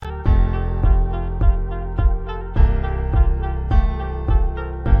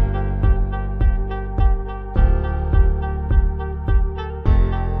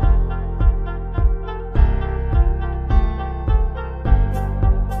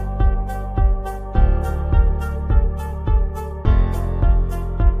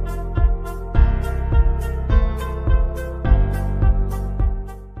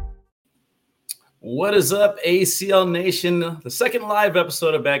What is up, ACL Nation? The second live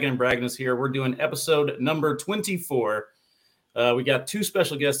episode of Baggin Braggin is here. We're doing episode number 24. We got two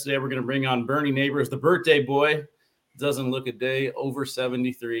special guests today. We're going to bring on Bernie Nabors, the birthday boy. Doesn't look a day over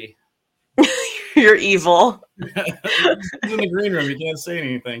 73. You're evil. He's in the green room. He can't say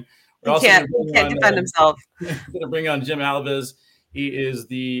anything. He can't defend himself. We're going to bring on Jim Alves. He is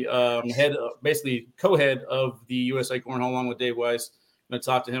the head, basically co-head of the USA Cornhole, along with Dave Weiss. I'm going to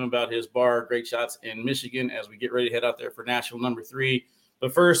talk to him about his bar, Great Shots in Michigan, as we get ready to head out there for National number 3.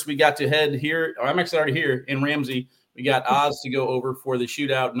 But first, we got to head here. I'm actually already here in Ramsey. We got odds to go over for the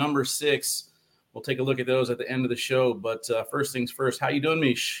Shootout number 6. We'll take a look at those at the end of the show. But first things first, how you doing,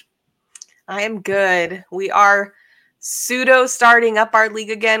 Meesh? I am good. We are pseudo starting up our league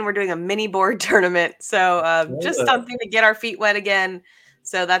again. We're doing a mini board tournament. So just something to get our feet wet again.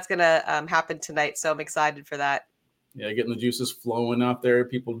 So that's going to happen tonight. So I'm excited for that. Yeah, getting the juices flowing out there.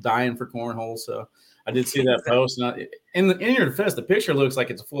 People dying for cornhole. So I did see that post. And in your defense, the picture looks like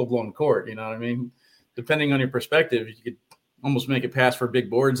it's a full-blown court. You know what I mean? Depending on your perspective, you could almost make it pass for big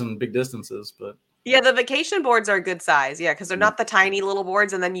boards and big distances. But yeah, the vacation boards are a good size. Yeah, because they're not the tiny little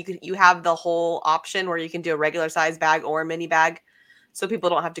boards. And then you have the whole option where you can do a regular size bag or a mini bag. So people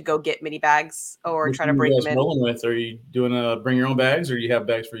don't have to go get mini bags or try to break them in. Rolling with? Are you doing bring your own bags, or do you have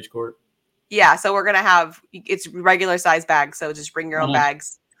bags for each court? Yeah, so we're going to have, it's regular size bags, so just bring your own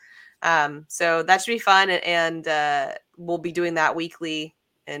bags. So that should be fun, and we'll be doing that weekly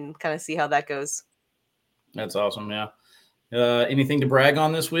and kind of see how that goes. That's awesome, yeah. Anything to brag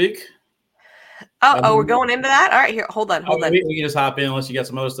on this week? We're going into that? All right, here, hold on. We can just hop in unless you got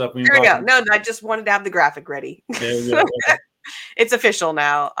some other stuff. Here we go. No, I just wanted to have the graphic ready. There we go. It's official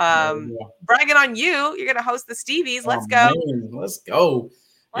now. Bragging on you, you're going to host the Stevies. Let's go. Man, let's go.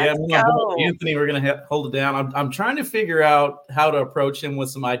 Anthony, we're going to hold it down. I'm trying to figure out how to approach him with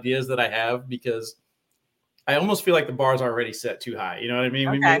some ideas that I have, because I almost feel like the bar's already set too high. You know what I mean?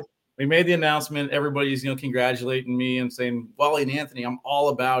 Okay. We made the announcement. Everybody's, congratulating me and saying, Wally and Anthony, I'm all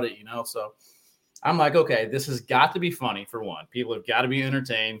about it, So I'm like, okay, this has got to be funny for one. People have got to be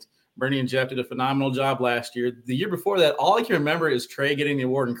entertained. Bernie and Jeff did a phenomenal job last year. The year before that, all I can remember is Trey getting the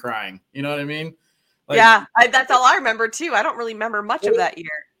award and crying. You know what I mean? That's all I remember too. I don't really remember much of that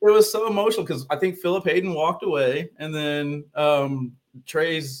year. It was so emotional because I think Philip Hayden walked away, and then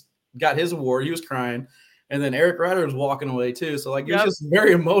Trey's got his award. He was crying, and then Eric Ryder was walking away too. So it was just a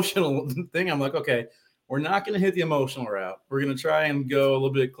very emotional thing. I'm like, okay, we're not going to hit the emotional route. We're going to try and go a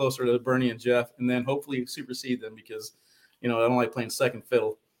little bit closer to Bernie and Jeff, and then hopefully supersede them, because I don't like playing second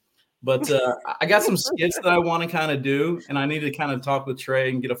fiddle. But I got some skits that I want to kind of do, and I need to kind of talk with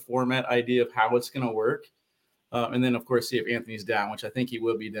Trey and get a format idea of how it's going to work. And then, of course, see if Anthony's down, which I think he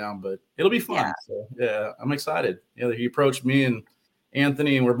will be down, but it'll be fun. Yeah. So, yeah, I'm excited. He approached me and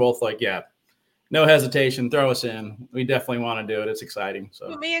Anthony, and we're both like, yeah, no hesitation, throw us in. We definitely want to do it. It's exciting.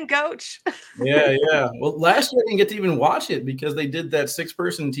 So me and Coach. Yeah. Well, last year I didn't get to even watch it because they did that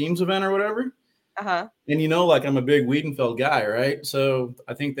 6-person teams event or whatever. Uh-huh. And I'm a big Wiedenfeld guy, right? So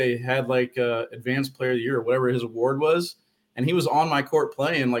I think they had Advanced Player of the Year or whatever his award was, and he was on my court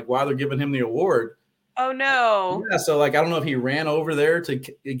playing while they're giving him the award. Oh no! Yeah, so I don't know if he ran over there to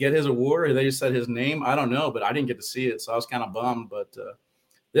get his award or they just said his name. I don't know, but I didn't get to see it, so I was kind of bummed. But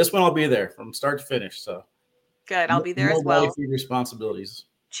this one I'll be there from start to finish. So good, I'll be there as well. Responsibilities.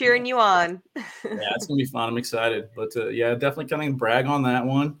 Cheering you on. Yeah, it's gonna be fun. I'm excited, but definitely coming to brag on that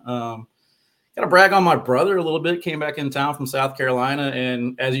one. Got to brag on my brother a little bit. Came back in town from South Carolina,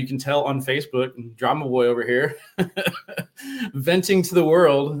 and as you can tell on Facebook, drama boy over here, venting to the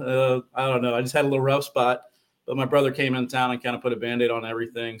world. I don't know. I just had a little rough spot, but my brother came in town and kind of put a Band-Aid on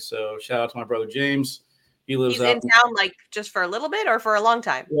everything. So shout out to my brother James. He's in town just for a little bit or for a long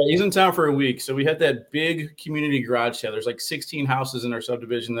time? Yeah, he's in town for a week. So we had that big community garage sale. There's 16 houses in our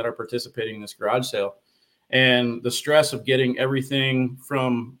subdivision that are participating in this garage sale. And the stress of getting everything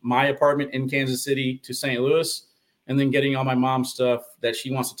from my apartment in Kansas City to St. Louis, and then getting all my mom's stuff that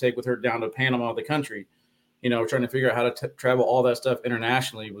she wants to take with her down to Panama, the country, trying to figure out how to travel all that stuff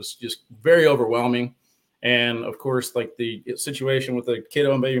internationally was just very overwhelming. And of course, the situation with the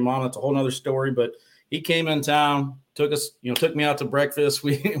kiddo and baby mom, that's a whole nother story, but he came in town, took me out to breakfast.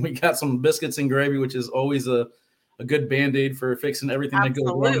 We got some biscuits and gravy, which is always a good Band-Aid for fixing everything that goes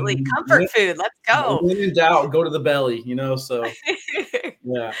wrong. Absolutely. Comfort food. Let's go. When in doubt, go to the belly, so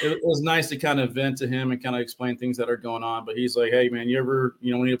yeah, it was nice to kind of vent to him and kind of explain things that are going on. But he's like, hey man, you ever,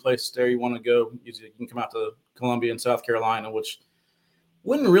 we need a place to stay, you want to go, you can come out to Columbia and South Carolina, which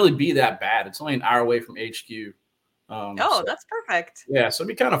wouldn't really be that bad. It's only an hour away from HQ. That's perfect. Yeah, so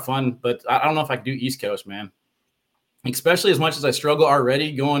it'd be kind of fun, but I don't know if I could do East Coast, man. Especially as much as I struggle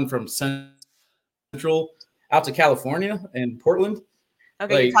already going from Central out to California and Portland.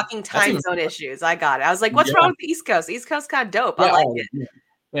 Okay, like, you're talking time zone issues. I got it. I was like, what's wrong with the East Coast? East Coast kind of dope. I like it.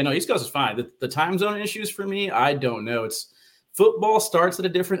 Yeah, no, East Coast is fine. The time zone issues for me, I don't know. It's football starts at a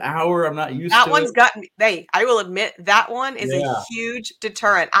different hour. I'm not used to it. That one's got me. Hey, I will admit that one is a huge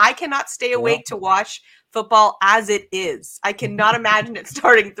deterrent. I cannot stay awake to watch football as it is. I cannot imagine it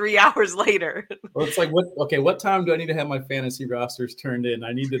starting 3 hours later. Well, it's like, what time do I need to have my fantasy rosters turned in?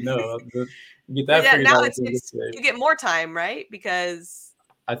 I need to know. Get that figured now out. You get more time, right? Because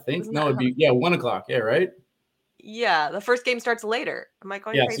I think it'd be 1 o'clock. Yeah, right. Yeah, the first game starts later. Am I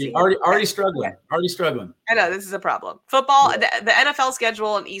going crazy? See, already struggling. Already struggling. I know this is a problem. Football, the NFL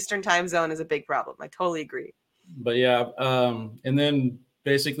schedule and Eastern time zone is a big problem. I totally agree. But and then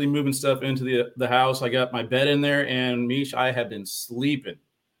basically moving stuff into the house. I got my bed in there, and Meesh, I have been sleeping.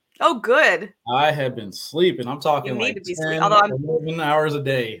 Oh, good. I have been sleeping. I'm talking like 10, 11 hours a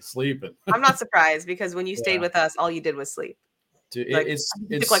day sleeping. I'm not surprised because when you stayed with us, all you did was sleep. Dude,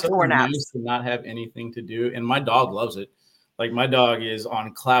 it's like so 4 naps. Nice to not have anything to do, and my dog loves it. Like my dog is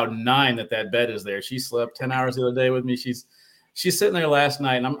on cloud 9 that bed is there. She slept 10 hours the other day with me. She's sitting there last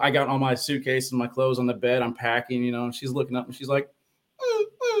night, and I got all my suitcase and my clothes on the bed. I'm packing, and she's looking up and she's like,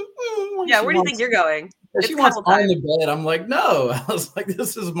 yeah. Where do you think you're going? She wants on the bed. I'm like, no. I was like,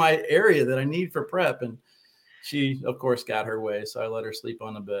 this is my area that I need for prep, and she, of course, got her way, so I let her sleep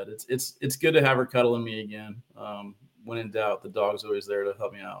on the bed. It's good to have her cuddling me again. When in doubt, the dog's always there to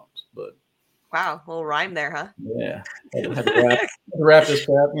help me out. But wow, a little rhyme there, huh? Yeah, I had to wrap this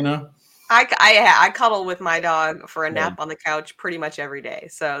crap, I cuddle with my dog for a nap on the couch pretty much every day,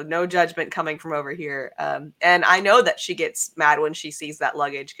 so no judgment coming from over here. And I know that she gets mad when she sees that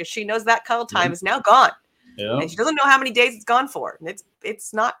luggage because she knows that cuddle time is now gone, and she doesn't know how many days it's gone for. And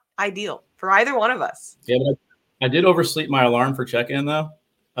it's not ideal for either one of us. Yeah, but I did oversleep my alarm for check-in though.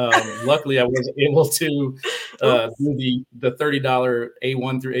 Luckily, I was able to do the $30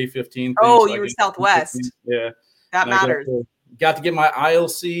 A1 through A15 thing. Oh, so you were Southwest. Yeah, that matters. Got to get my aisle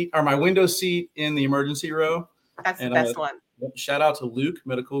seat or my window seat in the emergency row. That's the best one. Shout out to Luke,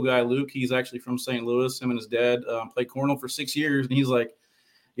 met a cool guy. Luke, he's actually from St. Louis. Him and his dad played cornhole for 6 years, and he's like,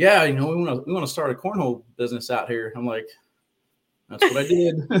 "Yeah, we want to start a cornhole business out here." I'm like, that's what I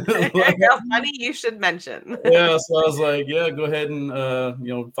did. How funny you should mention. Yeah, so I was like, yeah, go ahead and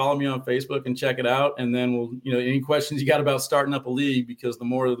follow me on Facebook and check it out, and then we'll any questions you got about starting up a league, because the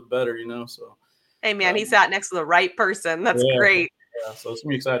more the better, So hey man, he sat next to the right person. That's great. Yeah, so it's gonna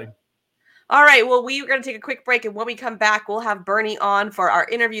be exciting. All right, well, we're gonna take a quick break, and when we come back, we'll have Bernie on for our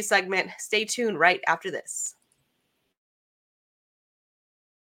interview segment. Stay tuned right after this.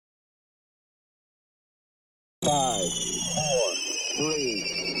 5, 4, 3,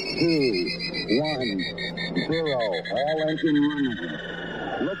 2, 1, 0. All engine running.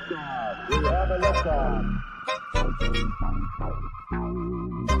 Liftoff. We have a liftoff.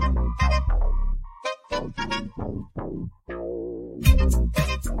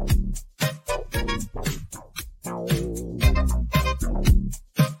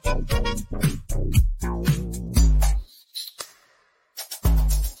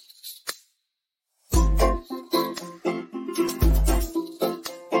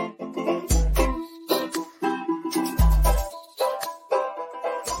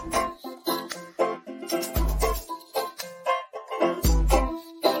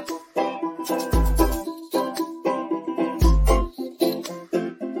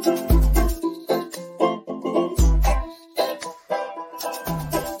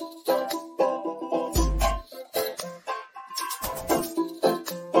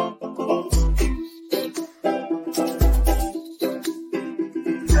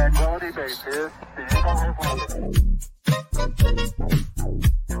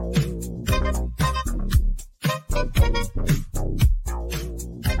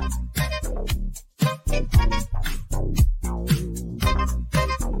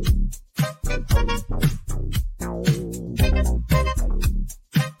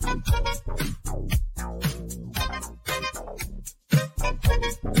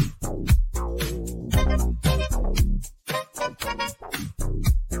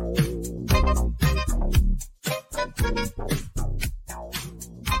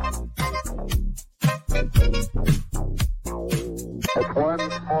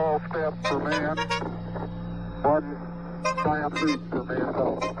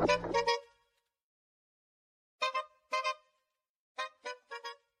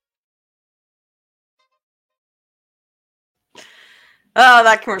 Oh,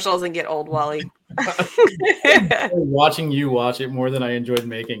 that commercial doesn't get old, Wally. Watching you watch it more than I enjoyed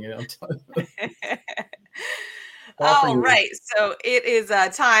making it. All right, so it is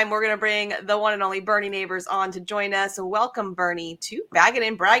time. We're going to bring the one and only Bernie Nabors on to join us. So welcome, Bernie, to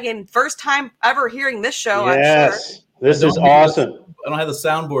Baggin Braggin. First time ever hearing this show, yes, I'm sure. This is awesome. I don't have the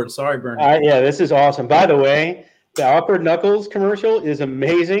soundboard. Sorry, Bernie. Yeah, this is awesome. By the way, the Awkward Knuckles commercial is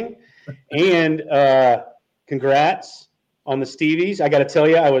amazing. And congrats on the Stevies. I got to tell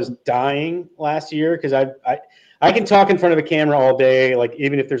you, I was dying last year because I can talk in front of a camera all day. Like,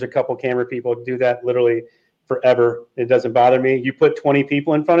 even if there's a couple camera people, do that literally forever. It doesn't bother me. You put 20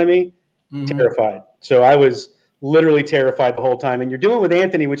 people in front of me, terrified. So I was literally terrified the whole time. And you're doing it with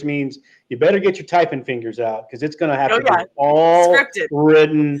Anthony, which means you better get your typing fingers out because it's going to have to be all scripted.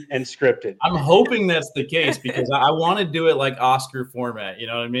 Written and scripted. I'm hoping that's the case because I want to do it like Oscar format. You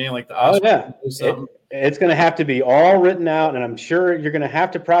know what I mean? Like the Oscar. It's going to have to be all written out, and I'm sure you're going to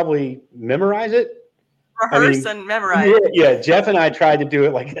have to probably memorize it. Rehearse and memorize. Yeah, Jeff and I tried to do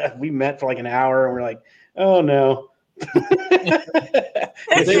it. Like, we met for like an hour, and we're like, oh no, it's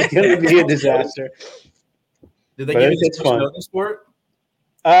going to be a disaster. Did they give you this notice for it?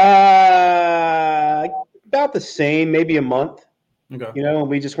 About the same, maybe a month. Okay. You know,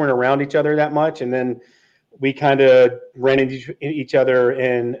 we just weren't around each other that much, and then we kind of ran into each other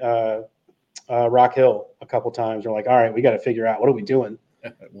in Rock Hill a couple times. We're like, all right, we got to figure out what are we doing.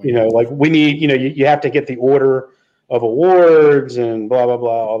 You know, like we need, you know, you have to get the order of awards and blah blah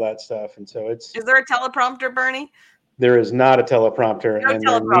blah, all that stuff. And so it's. Is there a teleprompter, Bernie? There is not a teleprompter, and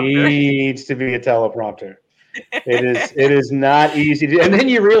there needs to be a teleprompter. It is not easy to, and then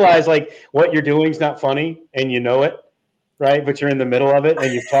you realize like what you're doing is not funny, and you know it, right? But you're in the middle of it,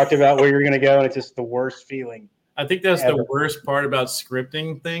 and you've talked about where you're going to go, and it's just the worst feeling. I think that's the worst part about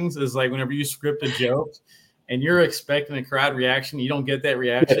scripting things is like whenever you script a joke and you're expecting a crowd reaction, you don't get that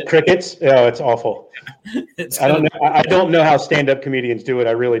reaction. Crickets. Oh, it's awful. I don't know how stand-up comedians do it.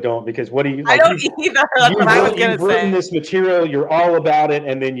 I really don't, because what do you? Like, I don't either. That's what I was going to say. You've written this material, you're all about it,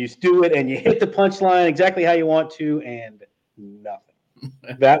 and then you do it, and you hit the punchline exactly how you want to, and nothing.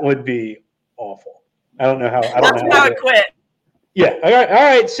 That would be awful. I don't know how. I don't know how to quit. Yeah. All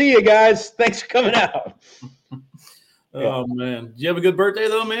right. See you guys. Thanks for coming out. Oh man, did you have a good birthday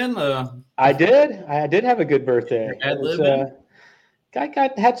though, man? I did. I did have a good birthday. Had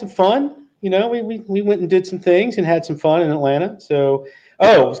some fun. You know, we went and did some things and had some fun in Atlanta. So,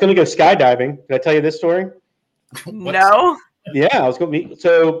 I was going to go skydiving. Did I tell you this story? No. Yeah, I was going to.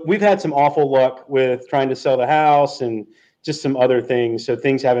 So we've had some awful luck with trying to sell the house and just some other things. So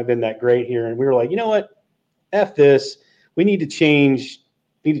things haven't been that great here. And we were like, you know what? F this. We need to change.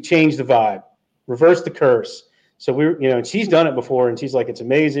 The vibe. Reverse the curse. So and she's done it before, and she's like, it's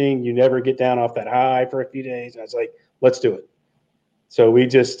amazing. You never get down off that high for a few days. And I was like, let's do it. So we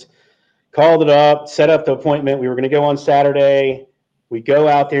just called it up, set up the appointment. We were going to go on Saturday. We go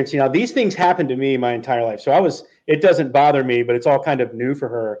out there and see. Now, these things happened to me my entire life. So it doesn't bother me, but it's all kind of new for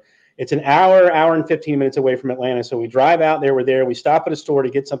her. It's an hour and 15 minutes away from Atlanta. So we drive out there. We're there. We stop at a store to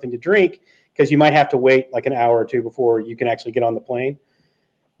get something to drink because you might have to wait like an hour or two before you can actually get on the plane.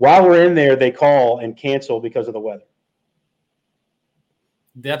 While we're in there, they call and cancel because of the weather.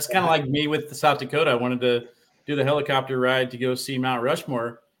 That's kind of like me with the South Dakota. I wanted to do the helicopter ride to go see Mount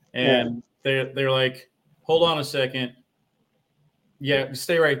Rushmore, and they're like, "Hold on a second, yeah,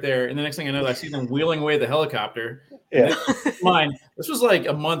 stay right there." And the next thing I know, I see them wheeling away the helicopter. Yeah, this was like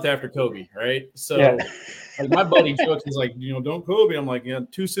a month after Kobe, right? So, like my buddy jokes, he's like, "Don't Kobe." I'm like, "Yeah,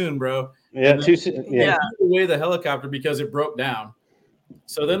 too soon, bro." Yeah, too soon. Yeah, away the helicopter because it broke down.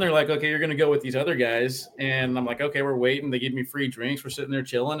 So then they're like, okay, you're going to go with these other guys. And I'm like, okay, we're waiting. They give me free drinks. We're sitting there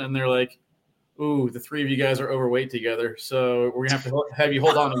chilling. And they're like, ooh, the three of you guys are overweight together. So we're going to have you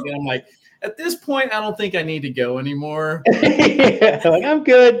hold on again. I'm like, at this point, I don't think I need to go anymore. Like, I'm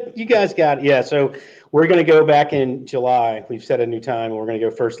good. You guys got it. Yeah. So we're going to go back in July. We've set a new time. And we're going to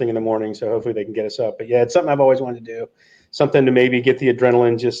go first thing in the morning. So hopefully they can get us up. But yeah, it's something I've always wanted to do. Something to maybe get the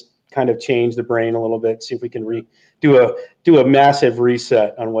adrenaline, just kind of change the brain a little bit, see if we can do a massive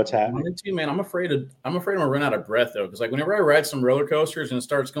reset on what's happening. Me too, man. I'm afraid I'm gonna run out of breath though, because like whenever I ride some roller coasters and it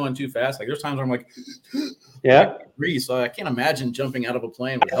starts going too fast, like there's times where I'm like, yeah, so I can't imagine jumping out of a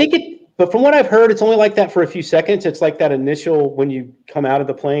plane. But from what I've heard, it's only like that for a few seconds. It's like that initial when you come out of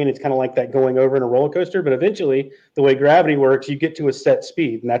the plane, it's kind of like that going over in a roller coaster. But eventually, the way gravity works, you get to a set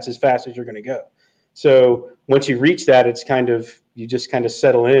speed, and that's as fast as you're going to go. So once you reach that, it's kind of you just kind of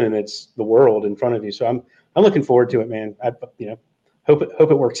settle in, and it's the world in front of you. So I'm looking forward to it, man. I hope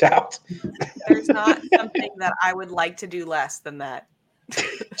it works out. There's not something that I would like to do less than that.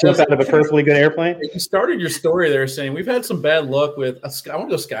 Jump out of a perfectly good airplane. You started your story there saying we've had some bad luck with I want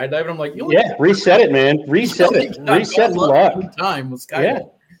to go skydiving. I'm like, reset it, man. Reset it. Reset the luck. Time with skydiving. Yeah,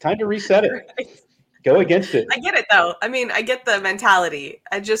 time to reset it. Go against it. I get it though. I mean, I get the mentality.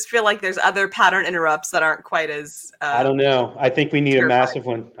 I just feel like there's other pattern interrupts that aren't quite as. I don't know. I think we need a massive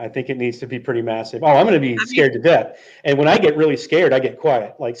one. I think it needs to be pretty massive. Oh, I'm going to be scared to death. And when I get really scared, I get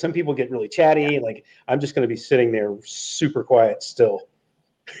quiet. Like some people get really chatty. Like I'm just going to be sitting there super quiet still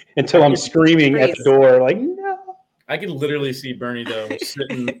until I'm screaming at the door. Like, no. I can literally see Bernie though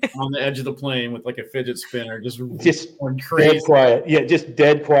sitting on the edge of the plane with like a fidget spinner, just going crazy. Dead quiet. Yeah, just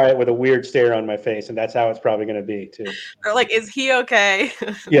dead quiet with a weird stare on my face, and that's how it's probably going to be too. Or like, is he okay?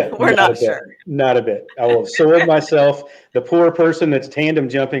 Yeah, we're not sure. Not a bit. I will sword myself. The poor person that's tandem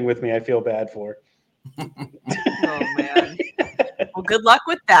jumping with me, I feel bad for. Oh man. Well, good luck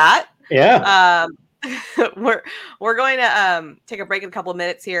with that. Yeah. We're going to take a break in a couple of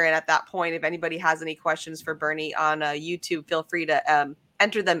minutes here, and at that point, if anybody has any questions for Bernie on YouTube, feel free to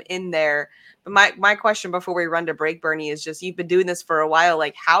enter them in there. But my question before we run to break, Bernie, is just, you've been doing this for a while.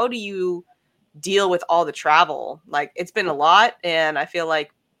 Like, how do you deal with all the travel? Like, it's been a lot, and I feel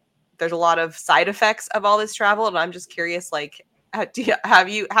like there's a lot of side effects of all this travel, and I'm just curious, like, how have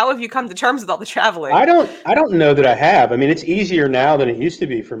you come to terms with all the traveling? I don't know that I have. I mean, it's easier now than it used to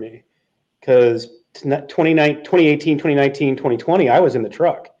be for me, because 2018, 2019, 2020, I was in the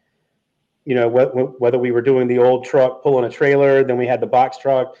truck. You know, whether we were doing the old truck, pulling a trailer, then we had the box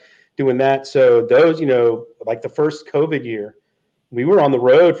truck doing that. So those, you know, like the first COVID year, we were on the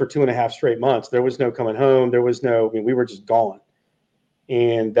road for 2.5 straight months. There was no coming home. There was no, I mean, we were just gone.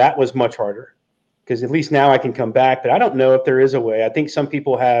 And that was much harder, because at least now I can come back. But I don't know if there is a way. I think some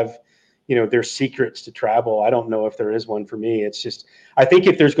people have, you know, their secrets to travel. I don't know if there is one for me. It's just, I think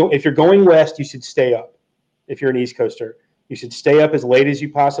if you're going west, you should stay up. If you're an East Coaster, you should stay up as late as you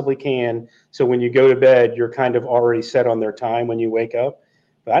possibly can. So when you go to bed, you're kind of already set on their time when you wake up.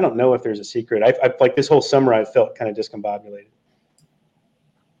 But I don't know if there's a secret. I've like this whole summer, I felt kind of discombobulated.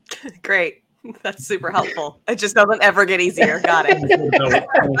 Great. That's super helpful. It just doesn't ever get easier. Got it.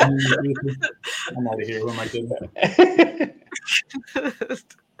 I'm out of here. Who am I kidding?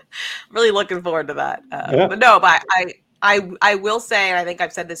 Really looking forward to that. But I will say, and I think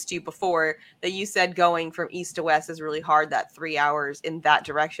I've said this to you before, that you said going from east to west is really hard, that 3 hours in that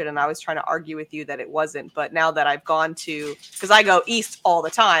direction. And I was trying to argue with you that it wasn't. But now that I've gone to, because I go east all the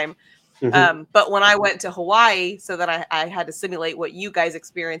time. Mm-hmm. But when I went to Hawaii, so that I had to simulate what you guys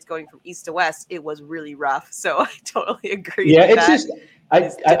experienced going from east to west, it was really rough. So I totally agree. Yeah, it's just,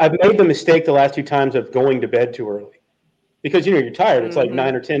 I've made the mistake the last 2 times of going to bed too early. Because, you know, you're tired. It's like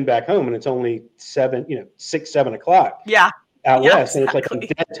 9 or 10 back home, and it's only 6, 7 o'clock. Yeah. Out west. Exactly. And it's like, I'm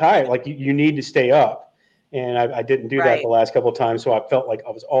dead tired. Like, you need to stay up. And I didn't do that the last couple of times. So I felt like I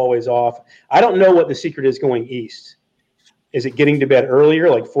was always off. I don't know what the secret is going east. Is it getting to bed earlier,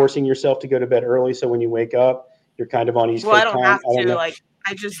 like forcing yourself to go to bed early, so when you wake up, you're kind of on East Coast time? Well, I don't have to. Like,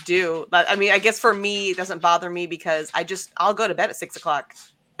 I just do. But I mean, I guess for me, it doesn't bother me because I'll go to bed at 6 o'clock.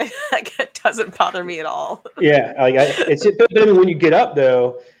 Like, it doesn't bother me at all. Yeah, like but I mean, when you get up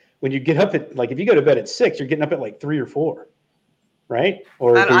though, when you get up at, like, if you go to bed at 6, you're getting up at like 3 or 4, right?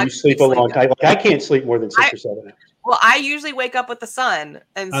 Or do you sleep a long time? Like, I can't sleep more than 6 or 7 hours. Well, I usually wake up with the sun,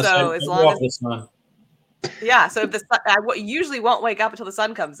 and so as long as the sun. Yeah, so if the sun, I usually won't wake up until the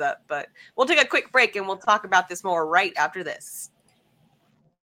sun comes up. But we'll take a quick break, and we'll talk about this more right after this.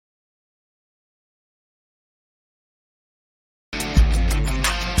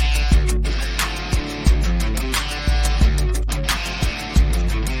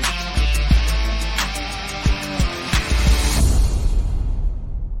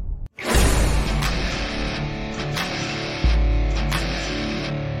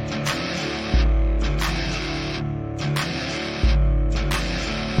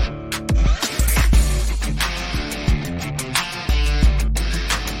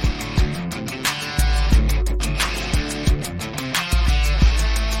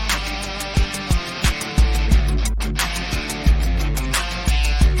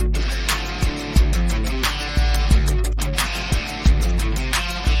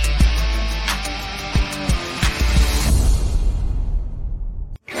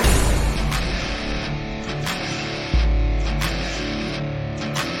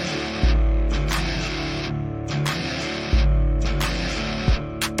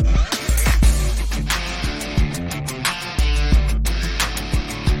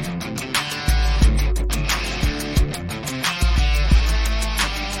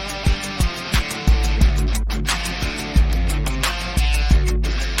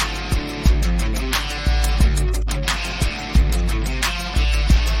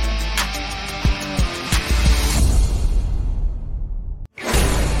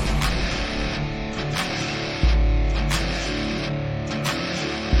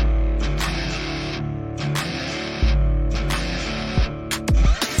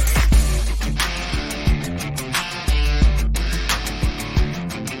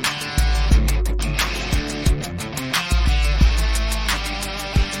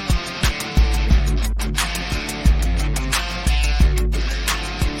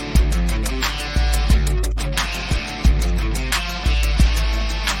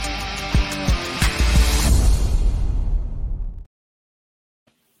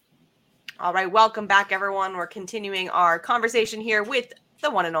 All right, welcome back, everyone. We're continuing our conversation here with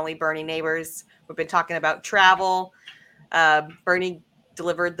the one and only Bernie Nabors. We've been talking about travel. Bernie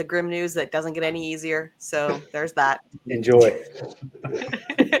delivered the grim news that doesn't get any easier. So there's that. Enjoy.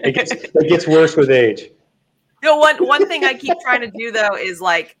 It gets worse with age. You know, one thing I keep trying to do though is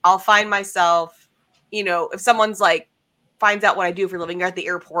like I'll find myself, you know, if someone's like finds out what I do for a living, you're at the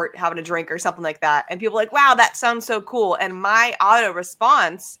airport having a drink or something like that, and people are like, wow, that sounds so cool. And my auto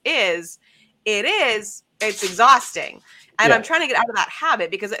response is, it's exhausting. And I'm trying to get out of that habit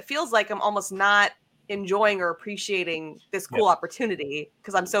because it feels like I'm almost not enjoying or appreciating this cool opportunity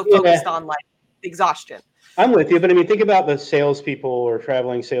because I'm so focused on like exhaustion. I'm with you, but I mean, think about the salespeople or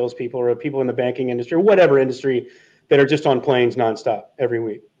traveling salespeople or people in the banking industry or whatever industry that are just on planes nonstop every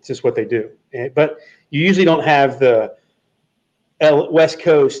week. It's just what they do. But you usually don't have the West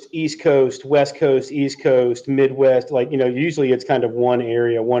Coast, East Coast, West Coast, East Coast, Midwest. Like, you know, usually it's kind of one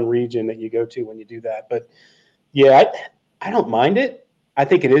area, one region that you go to when you do that. But yeah, I don't mind it. I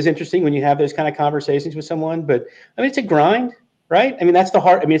think it is interesting when you have those kind of conversations with someone. But I mean, it's a grind, right? I mean, it's the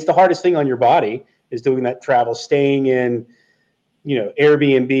hardest thing on your body is doing that travel, staying in, you know,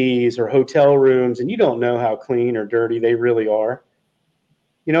 Airbnbs or hotel rooms, and you don't know how clean or dirty they really are.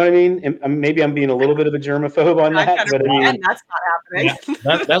 You know what I mean? And maybe I'm being a little bit of a germaphobe on that, but I mean, that's not happening.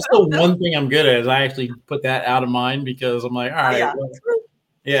 Yeah, that's the one thing I'm good at is I actually put that out of mind because I'm like, all right,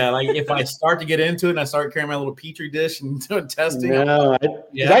 like if I start to get into it and I start carrying my little petri dish and doing testing, no,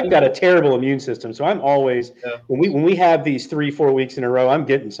 because I've got a terrible immune system, so I'm always when we have these 3-4 weeks in a row, I'm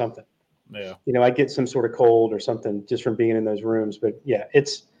getting something. Yeah, you know, I get some sort of cold or something just from being in those rooms. But yeah,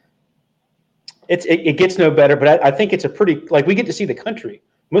 it gets no better. But I think it's a pretty, like, we get to see the country.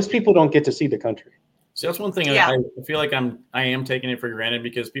 Most people don't get to see the country. So that's one thing I feel like I am taking it for granted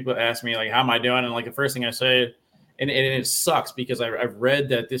because people ask me like, how am I doing? And like the first thing I say, and it sucks because I've read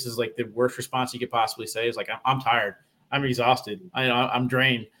that this is like the worst response you could possibly say is like, I'm tired. I'm exhausted. I'm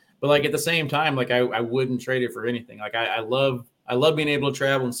drained. But like at the same time, like I wouldn't trade it for anything. Like I love being able to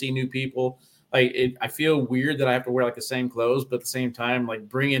travel and see new people. Like I feel weird that I have to wear like the same clothes, but at the same time, like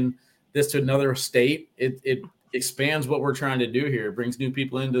bringing this to another state, it expands what we're trying to do here. It brings new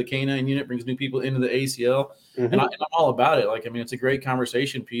people into the K9 unit, brings new people into the ACL, and I'm all about it. Like, I mean, it's a great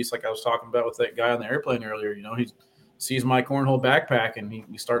conversation piece. Like I was talking about with that guy on the airplane earlier, you know, he sees my cornhole backpack and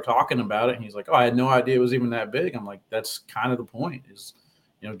we start talking about it. And he's like, oh, I had no idea it was even that big. I'm like, that's kind of the point is,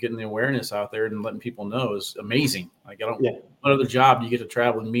 you know, getting the awareness out there and letting people know is amazing. Like what other job do you get to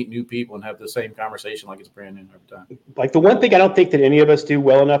travel and meet new people and have the same conversation like it's brand new every time? Like the one thing I don't think that any of us do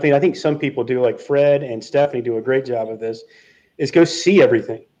well enough, and I think some people do, like Fred and Stephanie do a great job of this, is go see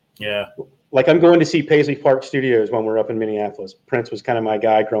everything. Yeah. Like I'm going to see Paisley Park Studios when we're up in Minneapolis. Prince was kind of my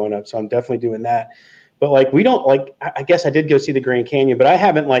guy growing up, so I'm definitely doing that. But like we don't like. I guess I did go see the Grand Canyon, but I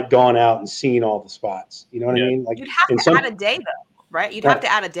haven't like gone out and seen all the spots. You know what I mean? Like you'd have to add a day though, right? You'd have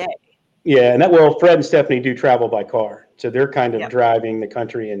to add a day. Yeah, and Fred and Stephanie do travel by car, so they're kind of driving the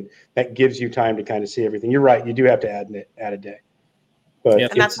country, and that gives you time to kind of see everything. You're right; you do have to add a day. But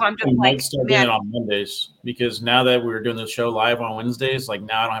and that's why I'm just like, start doing it on Mondays because now that we're doing the show live on Wednesdays, like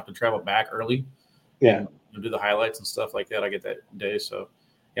now I don't have to travel back early. Yeah, and do the highlights and stuff like that. I get that day, so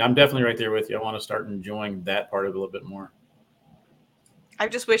yeah, I'm definitely right there with you. I want to start enjoying that part of it a little bit more. I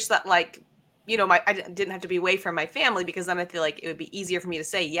just wish that like. You know, I didn't have to be away from my family because then I feel like it would be easier for me to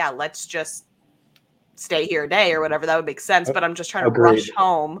say, yeah, let's just stay here a day or whatever. That would make sense. But I'm just trying to rush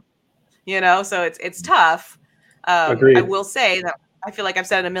home, you know, so it's tough. I will say that I feel like I've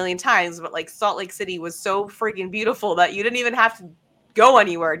said it a million times, but like Salt Lake City was so freaking beautiful that you didn't even have to go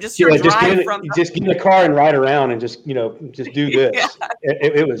anywhere. Just get in the car and ride around and just do this.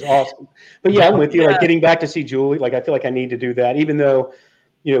 It was awesome. But yeah, I'm with you. Like getting back to see Julie, like I feel like I need to do that, even though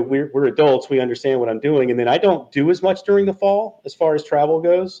you know, we're adults, we understand what I'm doing. And then I don't do as much during the fall as far as travel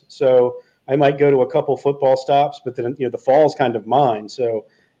goes. So I might go to a couple football stops, but then, you know, the fall is kind of mine. So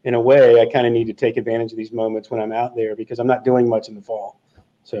in a way, I kind of need to take advantage of these moments when I'm out there because I'm not doing much in the fall.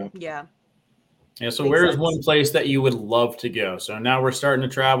 So, yeah. So where is one place that you would love to go? So now we're starting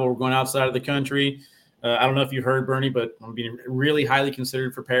to travel. We're going outside of the country. I don't know if you heard, Bernie, but I'm being really highly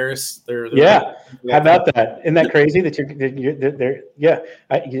considered for Paris. They're how about that? Isn't that crazy that you're yeah.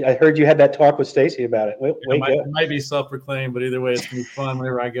 I heard you had that talk with Stacy about it. It might be self-proclaimed, but either way, it's going to be fun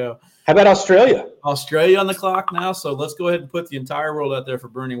whenever I go. How about Australia? Australia on the clock now. So let's go ahead and put the entire world out there for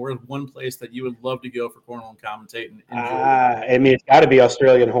Bernie. Where's one place that you would love to go for cornhole and commentate and enjoy? I mean, it's got to be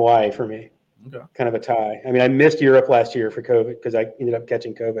Australia and Hawaii for me. Okay. Kind of a tie. I mean, I missed Europe last year for COVID because I ended up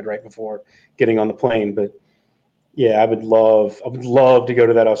catching COVID right before getting on the plane. But yeah, I would love to go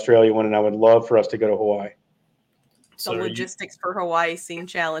to that Australia one, and I would love for us to go to Hawaii. The logistics for Hawaii seem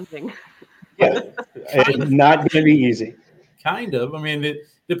challenging. Yeah, it's not going to be easy. Kind of. I mean, it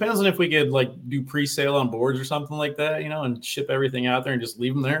depends on if we could like do pre-sale on boards or something like that, and ship everything out there and just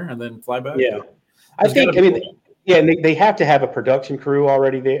leave them there and then fly back. Yeah, I think. I mean, yeah, and they have to have a production crew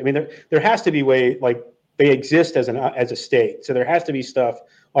already there. I mean, there has to be like they exist as a state, so there has to be stuff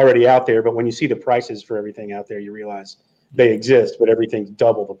already out there. But when you see the prices for everything out there, you realize they exist, but everything's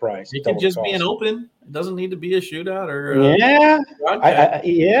double the price. It can just be an open. It doesn't need to be a shootout or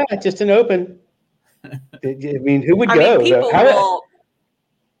yeah, just an open. I mean, who would go? People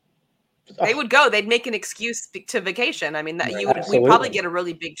they would go. They'd make an excuse to vacation. I mean, that we'd probably get a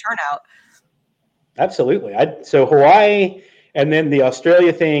really big turnout. Absolutely. So Hawaii and then the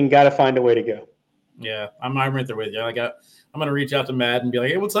Australia thing, got to find a way to go. Yeah, I'm right there with you. I'm going to reach out to Matt and be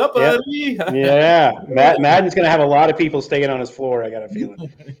like, hey, what's up, buddy? Yeah. Madden's going to have a lot of people staying on his floor, I got a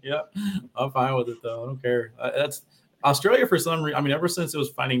feeling. Yeah, I'm fine with it, though. I don't care. That's Australia for some reason. I mean, ever since it was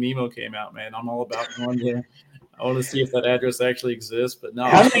Finding Nemo came out, man, I'm all about going there. I want to see if that address actually exists, but no.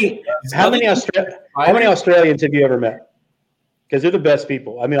 How many Australians have you ever met? Because they're the best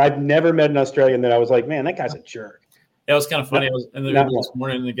people. I mean, I've never met an Australian that I was like, man, that guy's a jerk. Yeah, it was kind of funny. I was in the room this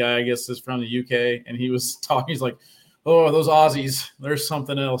morning, the guy, I guess, is from the UK, and he was talking. He's like, oh, those Aussies, there's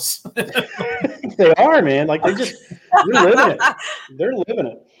something else. They are, man. Like, they're living it. They're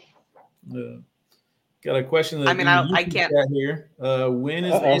living it. Got a question. I mean, I can't. Here. When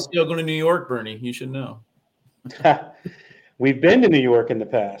is ACL going to New York, Bernie? You should know. We've been to New York in the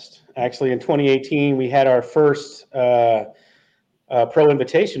past. Actually, in 2018, we had our first Pro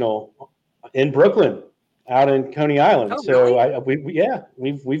Invitational in Brooklyn, out in Coney Island. Oh, so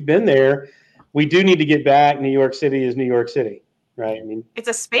really? we've been there. We do need to get back. New York City is New York City, right? I mean, it's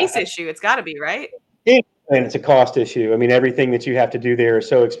a space issue. It's got to be, right? And it's a cost issue. I mean, everything that you have to do there is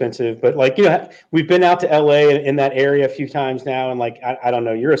so expensive. But we've been out to LA in that area a few times now, and I don't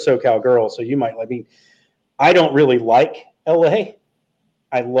know. You're a SoCal girl, so you might. I mean, I don't really like LA.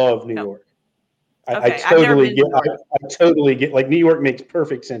 I love New York. I totally get like New York makes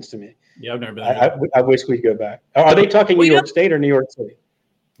perfect sense to me. Yeah, I've never been there. I wish we'd go back. Are they talking New York State or New York City?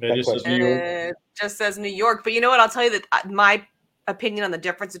 It just says New York. Just says New York. But you know what? I'll tell you that my opinion on the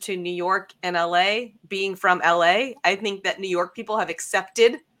difference between New York and LA, being from LA, I think that New York people have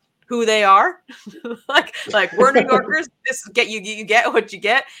accepted who they are. like we're New Yorkers. You get what you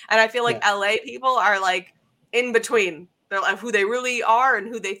get. And I feel like LA people are like in between. They're like who they really are and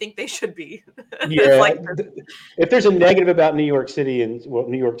who they think they should be. Yeah. If there's a negative about New York City and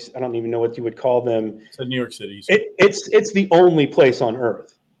New York, I don't even know what you would call them. It's New York City. It's the only place on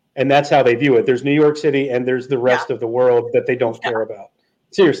earth, and that's how they view it. There's New York City, and there's the rest of the world that they don't care about.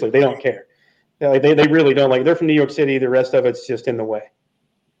 Seriously, they don't care. They really don't like. They're from New York City. The rest of it's just in the way.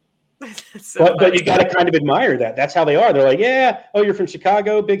 But you got to kind of admire that. That's how they are. They're like, yeah, oh, you're from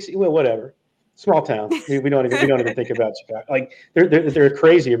Chicago, big city, well, whatever. Small town. We don't even think about Chicago. Like they're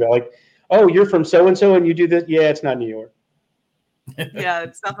crazy about oh, you're from so and so and you do this. Yeah, it's not New York. Yeah,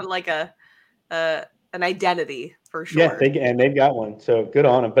 it's nothing like an identity for sure. Yeah, they've got one. So good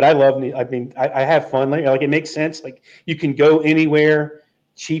on them. But I love. I mean, I have fun. Like it makes sense. Like you can go anywhere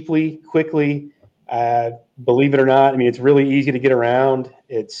cheaply, quickly. Believe it or not, I mean, it's really easy to get around.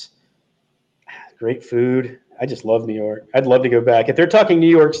 It's great food. I just love New York. I'd love to go back. If they're talking New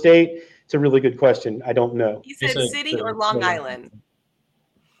York State. It's a really good question. I don't know. You said city or Long Island?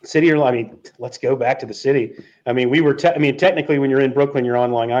 City or I mean, let's go back to the city. I mean, technically, when you're in Brooklyn, you're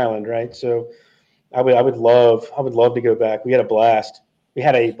on Long Island, right? So, I would love to go back. We had a blast.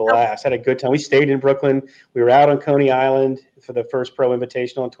 Had a good time. We stayed in Brooklyn. We were out on Coney Island for the first Pro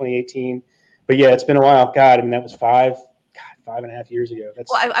Invitational in 2018. But yeah, it's been a while. God, I mean, that was 5.5 years ago.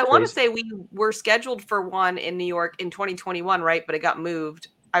 That's I want to say we were scheduled for one in New York in 2021, right? But it got moved.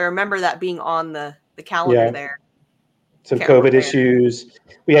 I remember that being on the calendar there. Some COVID issues.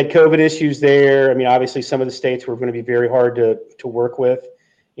 We had COVID issues there. I mean, obviously, some of the states were going to be very hard to work with,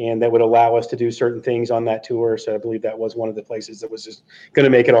 and that would allow us to do certain things on that tour. So I believe that was one of the places that was just going to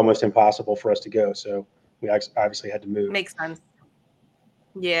make it almost impossible for us to go. So we obviously had to move. Makes sense.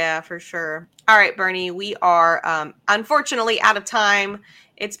 Yeah, for sure. All right, Bernie, we are unfortunately out of time.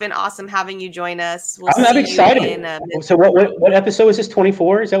 It's been awesome having you join us. I'm excited. So what episode is this?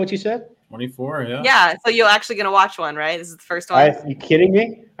 24? Is that what you said? 24, yeah. Yeah, so you're actually going to watch one, right? This is the first one. Are you kidding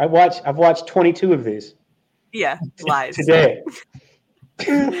me? I've watched 22 of these. Yeah, lies. Today.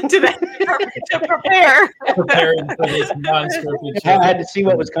 To prepare. Preparing for this non-scripted show. I had to see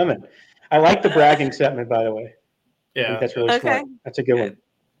what was coming. I like the bragging segment, by the way. Yeah. I think that's really smart. That's a good one.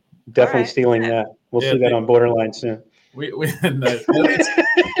 Definitely right. stealing that. We'll see that on Borderline soon. We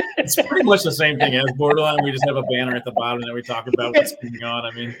It's pretty much the same thing as Borderline. We just have a banner at the bottom that we talk about what's going on.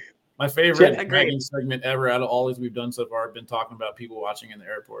 I mean, my favorite bragging segment ever out of all these we've done so far have been talking about people watching in the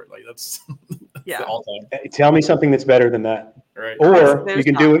airport. Like that's all time. Tell me something that's better than that. Right. Or you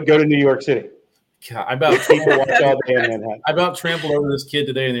can do it. Go to New York City. God, I about people watch all day in Manhattan. I about trampled over this kid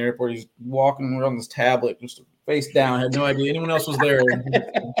today in the airport. He's walking around this tablet, just face down. I had no idea anyone else was there.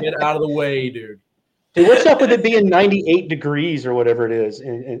 Get out of the way, dude. Dude, what's up with it being 98 degrees or whatever it is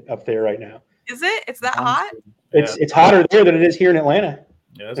up there right now? Is it? It's that hot? It's hotter there than it is here in Atlanta.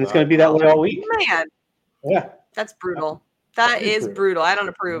 Yeah, and it's going to be that way all week. Man. Yeah. That's brutal. That is brutal. I don't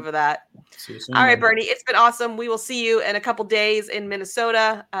approve of that. All right, Bernie, it's been awesome. We will see you in a couple days in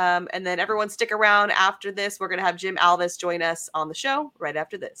Minnesota. And then everyone stick around after this. We're going to have Jim Alves join us on the show right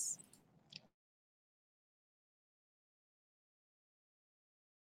after this.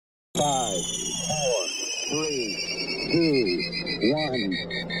 Five, 4, 3, 2, 1,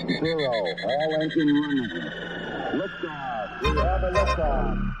 0. All engine running. Liftoff. We have a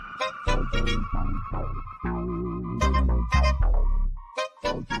liftoff.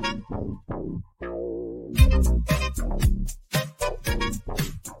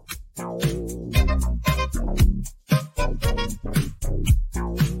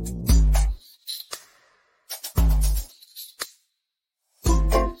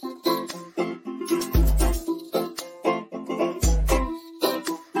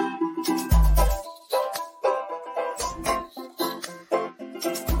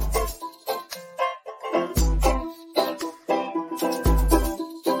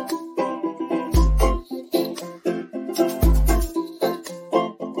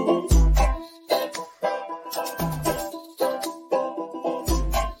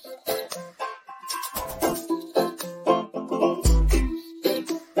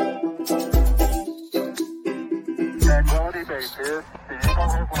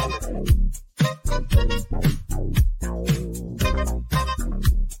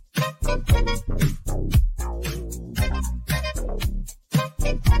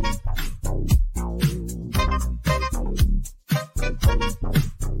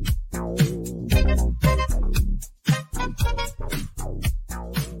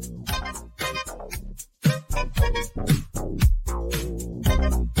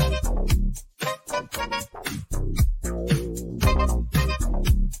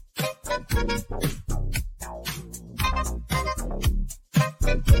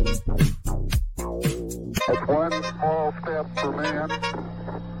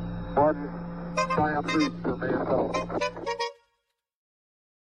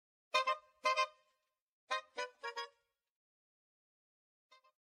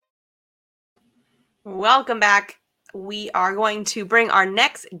 Welcome back. We are going to bring our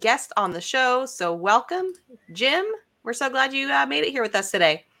next guest on the show. So welcome, Jim. We're so glad you made it here with us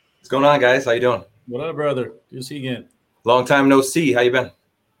today. What's going on, guys? How you doing? What up, brother? Good to see you again. Long time no see. How you been?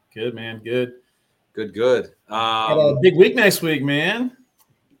 Good, man. Good. Good. Got a big week next week, man.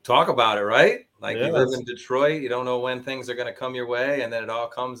 Talk about it, right? Like you live in Detroit, you don't know when things are going to come your way, and then it all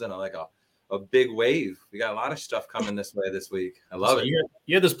comes in a big wave. We got a lot of stuff coming this way this week. I love it.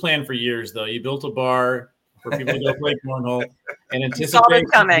 You had this plan for years, though. You built a bar for people to go play cornhole and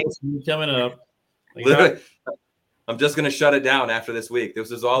anticipate coming up. Literally, I'm just going to shut it down after this week. This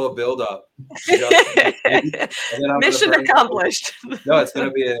is all a build-up. Mission accomplished. No, it's going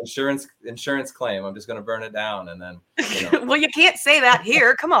to be an insurance claim. I'm just going to burn it down, and then. Well, you can't say that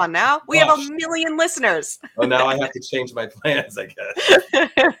here. Come on now. We have 1 million listeners. Well, now I have to change my plans, I guess.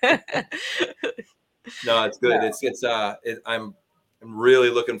 No, it's good. Yeah. I'm really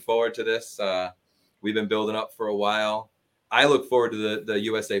looking forward to this. We've been building up for a while. I look forward to the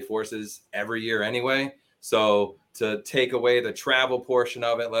USA Forces every year anyway. So to take away the travel portion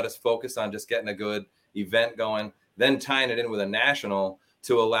of it, let us focus on just getting a good event going, then tying it in with a national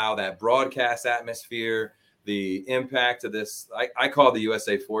to allow that broadcast atmosphere, the impact of this. I call the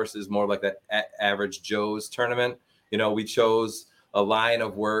USA Forces more like that average Joe's tournament. We chose a line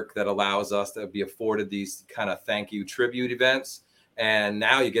of work that allows us to be afforded these kind of thank you tribute events. And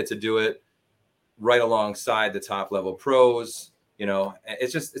now you get to do it right alongside the top level pros.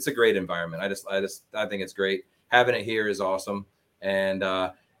 It's a great environment. I think it's great. Having it here is awesome. And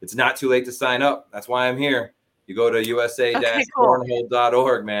it's not too late to sign up. That's why I'm here. You go to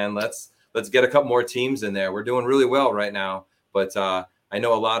usa-cornhole.org, man. Let's get a couple more teams in there. We're doing really well right now, but I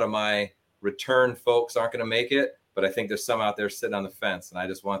know a lot of my return folks aren't going to make it, but I think there's some out there sitting on the fence, and I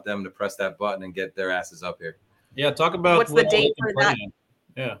just want them to press that button and get their asses up here. Yeah, talk about what's the date for that?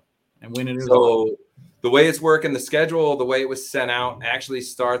 Yeah, and when it is. So the way it's working, the schedule, the way it was sent out actually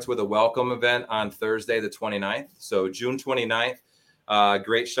starts with a welcome event on Thursday, the 29th. So June 29th,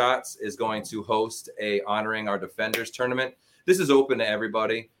 Great Shots is going to host a honoring our defenders tournament. This is open to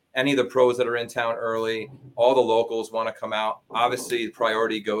everybody. Any of the pros that are in town early, all the locals want to come out. Obviously,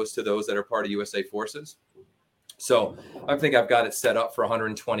 priority goes to those that are part of USA Forces. So I think I've got it set up for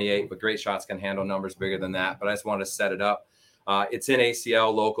 128, but Great Shots can handle numbers bigger than that. But I just wanted to set it up. It's in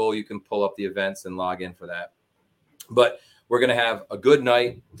ACL local. You can pull up the events and log in for that. But we're going to have a good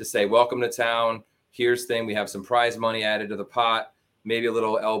night to say, welcome to town. Here's thing. We have some prize money added to the pot, maybe a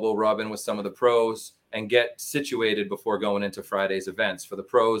little elbow rubbing with some of the pros, and get situated before going into Friday's events. For the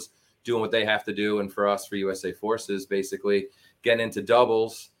pros, doing what they have to do. And for us, for USA Forces, basically getting into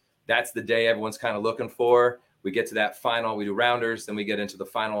doubles. That's the day everyone's kind of looking for. We get to that final, we do rounders, then we get into the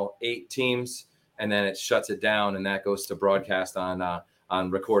final 8 teams, and then it shuts it down, and that goes to broadcast on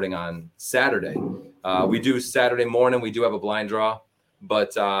recording on Saturday. We do Saturday morning. We do have a blind draw,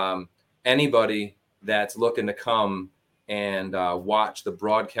 but anybody that's looking to come and watch the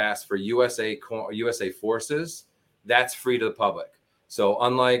broadcast for USA Forces, that's free to the public. So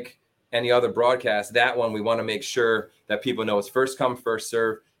unlike any other broadcast, that one, we want to make sure that people know it's first come, first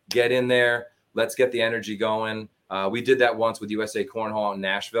serve. Get in there. Let's get the energy going. We did that once with USA Cornhole in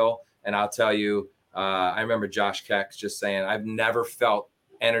Nashville. And I'll tell you, I remember Josh Keck just saying, I've never felt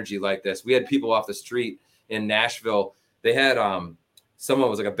energy like this. We had people off the street in Nashville. They had someone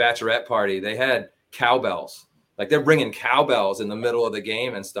was like a bachelorette party. They had cowbells. Like they're bringing cowbells in the middle of the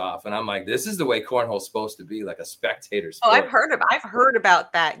game and stuff. And I'm like, this is the way cornhole's supposed to be, like a spectator sport. Oh, I've heard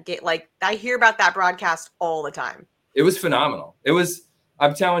about that. Like I hear about that broadcast all the time. It was phenomenal.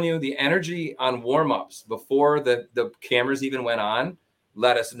 I'm telling you, the energy on warm-ups before the cameras even went on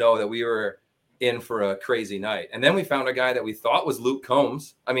let us know that we were in for a crazy night. And then we found a guy that we thought was Luke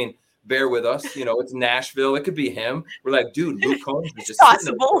Combs. I mean, bear with us. You know, it's Nashville. It could be him. We're like, dude, Luke Combs is just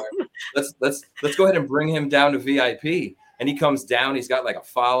possible. Let's go ahead and bring him down to VIP. And he comes down. He's got like a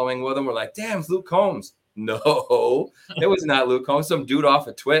following with him. We're like, damn, it's Luke Combs. No, it was not Luke Combs. Some dude off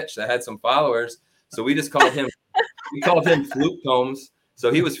of Twitch that had some followers. So we just called him. We called him Fluke Combs.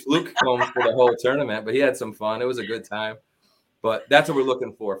 So he was Fluke Combs for the whole tournament. But he had some fun. It was a good time. But that's what we're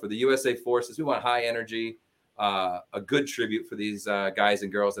looking for the USA Forces. We want high energy. A good tribute for these guys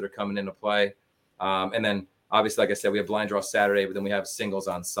and girls that are coming into play. And then, obviously, like I said, we have blind draw Saturday, but then we have singles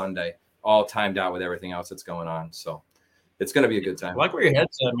on Sunday, all timed out with everything else that's going on. So it's going to be a good time. I like where your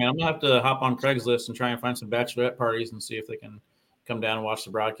head's at, man. I'm going to have to hop on Craigslist and try and find some bachelorette parties and see if they can come down and watch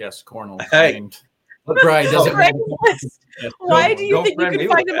the broadcast of Cornhole. Hey. I mean, Brian doesn't Why do you think you can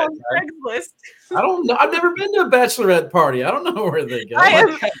find them on Craigslist? I don't know. I've never been to a bachelorette party. I don't know where they go. I am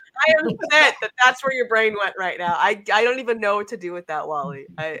upset that that's where your brain went right now. I don't even know what to do with that, Wally.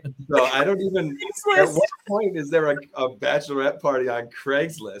 I don't even. At what point is there a bachelorette party on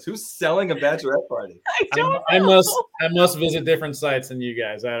Craigslist? Who's selling a bachelorette party? I don't know. I must visit different sites than you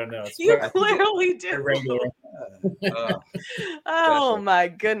guys. I don't know. You clearly do. Oh my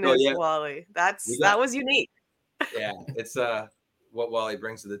goodness, Wally. That was unique. Yeah, it's what Wally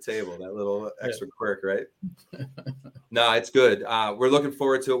brings to the table, that little extra quirk, right? No, it's good. We're looking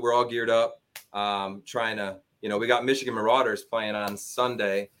forward to it. We're all geared up. Trying to, we got Michigan Marauders playing on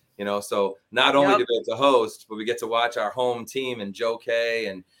Sunday, so not only do we get to host, but we get to watch our home team and Joe K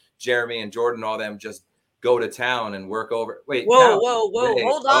and Jeremy and Jordan, all them just go to town and work over. Wait, whoa,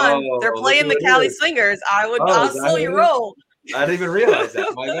 hold on. They're playing the Cali Slingers. I'll slow your roll. I didn't even realize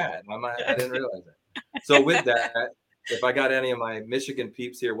that. My bad. I didn't realize that. So with that, if I got any of my Michigan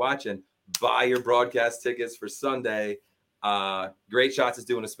peeps here watching, buy your broadcast tickets for Sunday. Great Shots is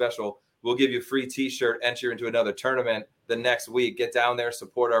doing a special. We'll give you a free T-shirt, enter into another tournament the next week. Get down there,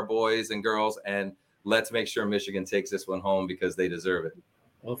 support our boys and girls, and let's make sure Michigan takes this one home because they deserve it.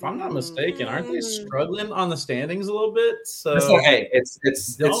 Well, if I'm not mistaken, aren't they struggling on the standings a little bit? So hey, it's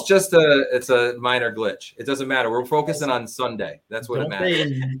just a minor glitch. It doesn't matter. We're focusing on Sunday. That's what it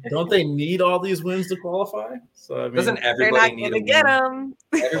matters. Don't they need all these wins to qualify? So I mean, doesn't everybody need to get them?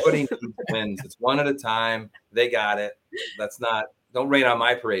 Everybody needs wins. It's one at a time. They got it. Don't rain on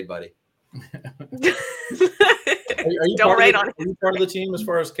my parade, buddy. Are you part of the team as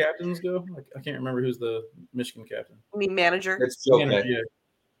far as captains go? I can't remember who's the Michigan captain. I mean, manager. It's Joe. Yeah.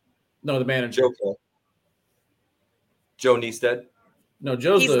 No, the manager. Joe Neested. No,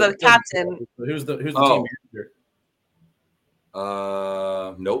 Joe's the captain. Who's the team manager?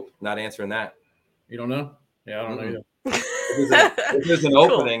 Nope, not answering that. You don't know? Yeah, I don't know either. If there's an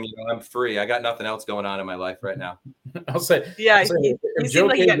opening, I'm free. I got nothing else going on in my life right now. I'll say, he seemed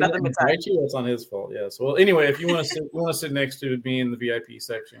like he got nothing to say. That's on his fault. Yes. Well, anyway, if you want to sit next to me in the VIP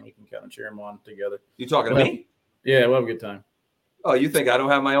section, we can kind of cheer him on together. You talking to me? Yeah, we'll have a good time. Oh, you think I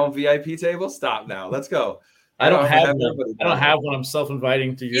don't have my own VIP table? Stop now. Let's go. I don't have one. I'm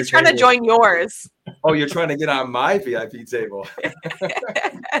self-inviting to your He's trying to join yours. Oh, you're trying to get on my VIP table.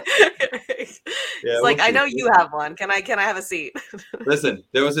 It's like, I know you have one. Can I have a seat? Listen,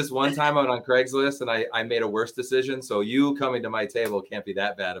 there was this one time I went on Craigslist and I made a worse decision. So you coming to my table can't be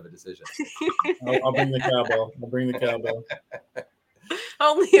that bad of a decision. I'll bring the cowbell.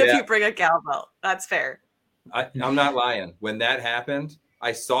 Only if you bring a cowbell. That's fair. I'm not lying. When that happened,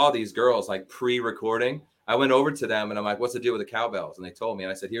 I saw these girls like pre-recording. I went over to them and I'm like, what's the deal with the cowbells? And they told me,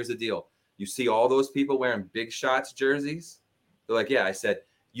 and I said, here's the deal. You see all those people wearing Big Shots jerseys? They're like, yeah. I said,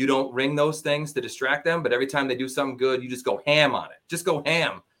 you don't ring those things to distract them, but every time they do something good, you just go ham on it. Just go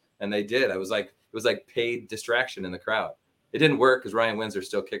ham. And they did. It was like paid distraction in the crowd. It didn't work because Ryan Windsor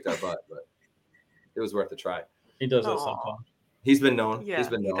still kicked our butt, but it was worth a try. He does that sometimes. He's been known. Yeah, He's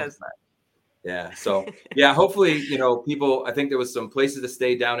been known. He does that. Yeah. So yeah, hopefully, people, I think there was some places to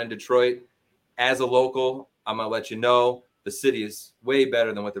stay down in Detroit. As a local, I'm going to let you know the city is way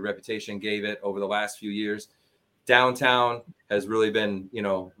better than what the reputation gave it over the last few years. Downtown has really been,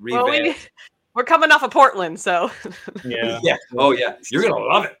 revamped. Well, we're coming off of Portland, so. Yeah. Oh yeah. You're going to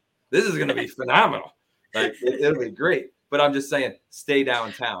love it. This is going to be phenomenal. Like it'll be great. But I'm just saying, stay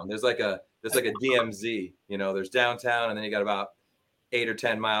downtown. There's like a DMZ, there's downtown and then you got about 8 or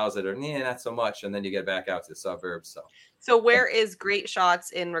 10 miles that are not so much, and then you get back out to the suburbs. So where is Great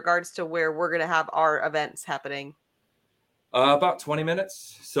Shots in regards to where we're going to have our events happening? About 20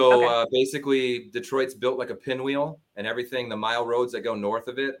 minutes. So basically, Detroit's built like a pinwheel, and everything, the mile roads that go north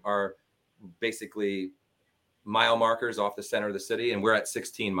of it are basically mile markers off the center of the city, and we're at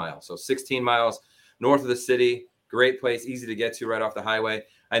 16 miles. So 16 miles north of the city, great place, easy to get to right off the highway.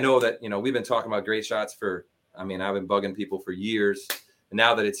 I know that, we've been talking about Great Shots I've been bugging people for years. And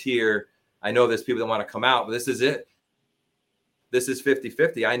now that it's here, I know there's people that want to come out, but this is it. This is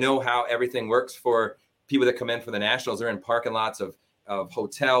 50-50. I know how everything works for people that come in for the Nationals. They're in parking lots of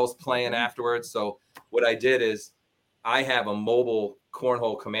hotels playing afterwards. So what I did is I have a mobile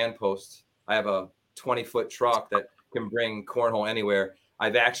cornhole command post. I have a 20-foot truck that can bring cornhole anywhere.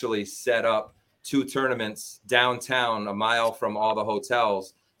 I've actually set up 2 tournaments downtown, a mile from all the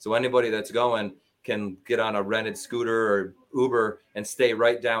hotels. So anybody that's going can get on a rented scooter or Uber and stay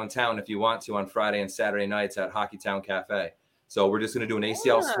right downtown if you want to on Friday and Saturday nights at Hockeytown Cafe. So we're just going to do an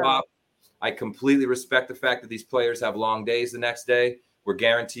ACL swap. I completely respect the fact that these players have long days the next day. We're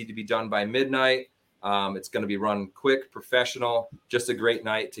guaranteed to be done by midnight. It's going to be run quick, professional, just a great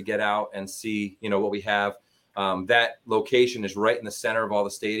night to get out and see, what we have. That location is right in the center of all the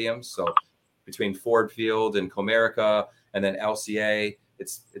stadiums. So between Ford Field and Comerica and then LCA,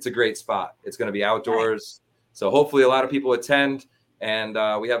 it's a great spot. It's going to be outdoors. So hopefully a lot of people attend and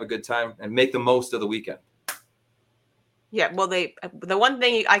we have a good time and make the most of the weekend. Yeah. Well, the one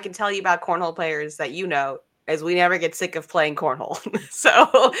thing I can tell you about cornhole players that is we never get sick of playing cornhole.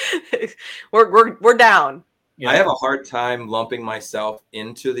 So we're down. I have a hard time lumping myself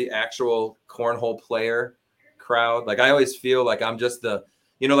into the actual cornhole player crowd. Like I always feel like I'm just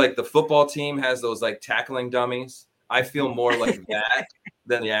like the football team has those like tackling dummies. I feel more like that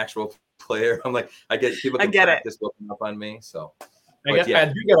than the actual player. I'm like, I get people can practice looking up on me. So I do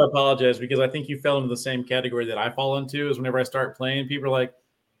gotta apologize because I think you fell into the same category that I fall into. Is whenever I start playing, people are like,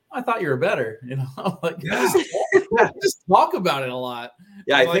 I thought you were better. I'm like, just talk about it a lot.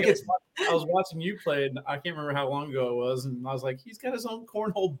 Yeah, I think I was watching you play, and I can't remember how long ago it was, and I was like, he's got his own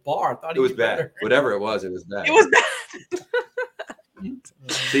cornhole bar. I thought it was bad. Better. Whatever it was bad. It was bad.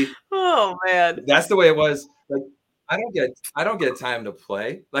 See, oh man, that's the way it was. Like, I don't get time to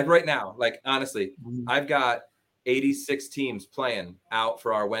play. Like right now, like honestly, I've got 86 teams playing out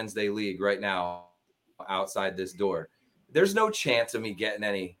for our Wednesday league right now outside this door. There's no chance of me getting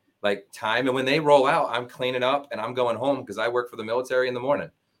any like time. And when they roll out, I'm cleaning up and I'm going home because I work for the military in the morning.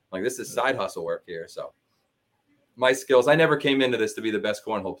 Like this is side hustle work here. So my skills, I never came into this to be the best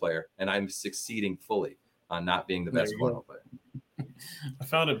cornhole player, and I'm succeeding fully on not being the best cornhole player. I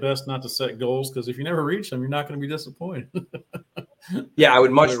found it best not to set goals because if you never reach them, you're not going to be disappointed. Yeah, I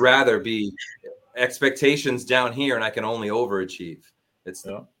would much rather be expectations down here and I can only overachieve. It's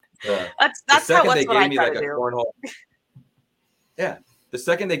that's what I try to do. Cornhole. Yeah. The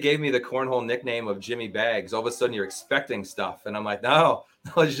second they gave me the cornhole nickname of Jimmy Bags, all of a sudden you're expecting stuff. And I'm like, no,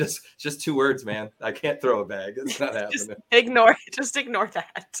 it's just 2 words, man. I can't throw a bag. It's not happening. Just ignore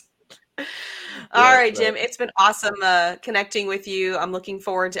that. All right, Jim, it's been awesome connecting with you. I'm looking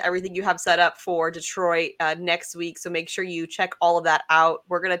forward to everything you have set up for Detroit next week. So make sure you check all of that out.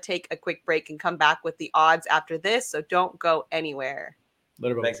 We're going to take a quick break and come back with the odds after this. So don't go anywhere.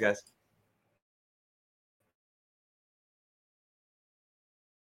 Thanks, guys.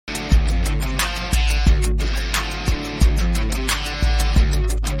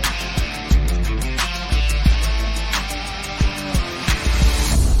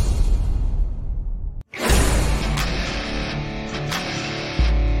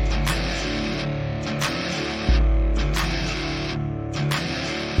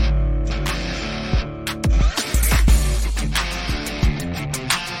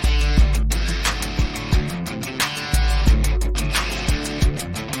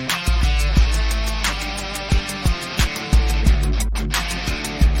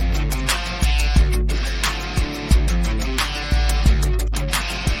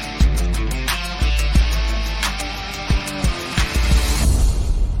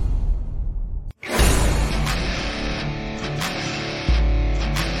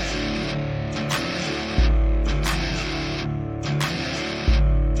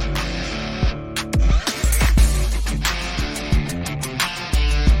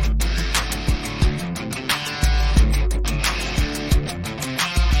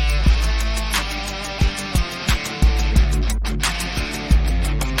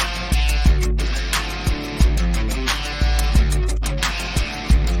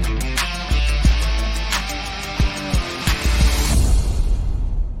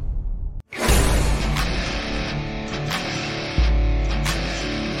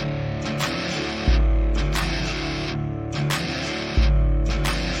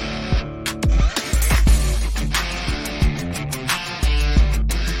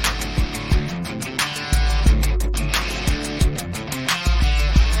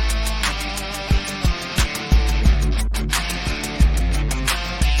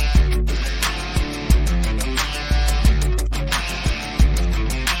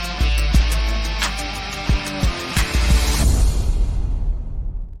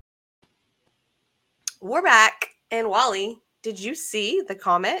 we're back. And Wally, did you see the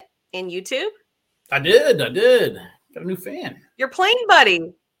comment in YouTube? I did. Got a new fan. Your plane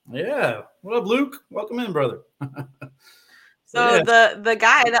buddy. Yeah. What up, Luke? Welcome in, brother. So the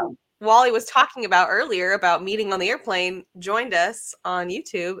guy that Wally was talking about earlier about meeting on the airplane joined us on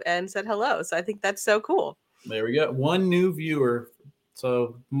YouTube and said hello. So I think that's so cool. There we go. One new viewer.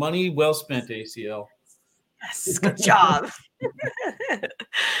 So money well spent, ACL. Yes, good job.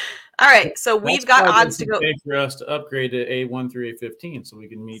 All right, so we've got odds to go for us to upgrade to A1 through A15 so we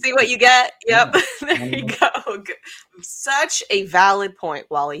can meet. See what you get. Yep. There you go. Such a valid point,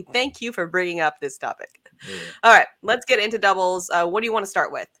 Wally. Thank you for bringing up this topic. Yeah. All right, let's get into doubles. What do you want to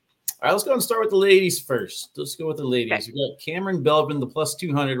start with? All right, let's go and start with the ladies first. Let's go with the ladies. Okay. We got Cameron Belvin, the plus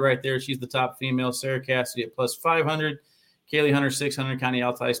 200 right there. She's the top female. Sarah Cassidy at plus 500. Kaylee Hunter, 600. Connie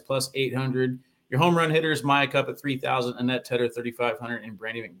Altice, plus 800. Your home run hitters, Maya Cup at 3,000, Annette Tedder 3,500, and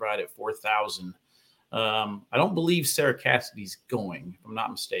Brandy McBride at 4,000. I don't believe Sarah Cassidy's going, if I'm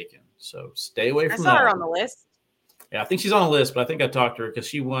not mistaken. So stay away from that. I saw her on the list. Yeah, I think she's on the list, but I think I talked to her because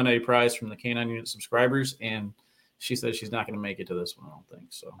she won a prize from the K9 Unit subscribers, and she said she's not going to make it to this one, I don't think.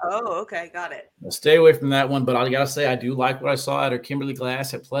 So. Oh, okay. Got it. Stay away from that one, but I got to say I do like what I saw at her. Kimberly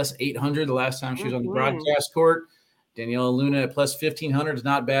Glass at plus 800 the last time she was on the broadcast court. Daniela Luna at plus 1,500 is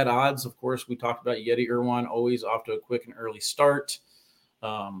not bad odds. Of course, we talked about Yeti Irwan, always off to a quick and early start.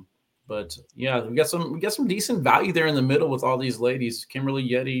 But yeah, we got some decent value there in the middle with all these ladies: Kimberly,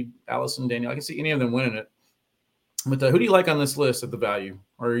 Yeti, Allison, Danielle. I can see any of them winning it. But who do you like on this list at the value,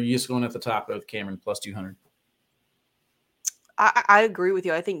 or are you just going at the top with Cameron plus 200? I agree with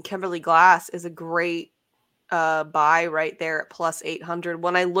you. I think Kimberly Glass is a great buy right there at plus 800.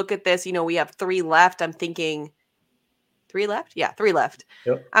 When I look at this, we have 3 left. I'm thinking. 3 left? Yeah, 3 left.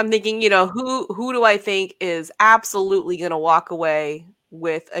 Yep. I'm thinking, who do I think is absolutely going to walk away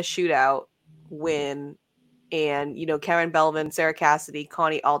with a shootout win? And, Karen Belvin, Sarah Cassidy,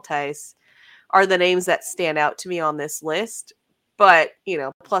 Connie Altice are the names that stand out to me on this list. But,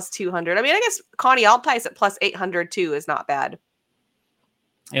 plus 200. I mean, I guess Connie Altice at plus 800 too is not bad.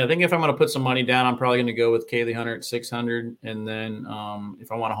 Yeah, I think if I'm going to put some money down, I'm probably going to go with Kaylee Hunter at 600. And then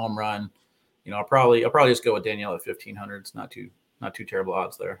if I want a home run, I'll probably just go with Danielle at 1,500. It's not too terrible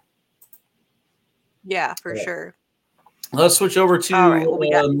odds there. Yeah, for sure. Let's switch over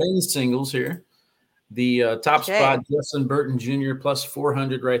to men's singles here. The top spot, Justin Burton Jr. plus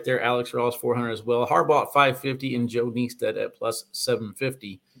 400 right there. Alex Rawls 400 as well. Harbaugh at 550 and Joe Neested at plus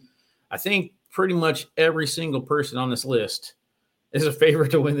 750. I think pretty much every single person on this list is a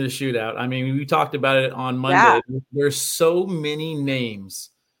favorite to win this shootout. I mean, we talked about it on Monday. Yeah. There's so many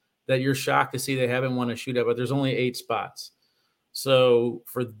names that you're shocked to see they haven't won a shootout, but there's only 8 spots. So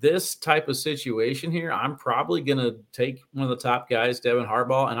for this type of situation here, I'm probably going to take one of the top guys, Devin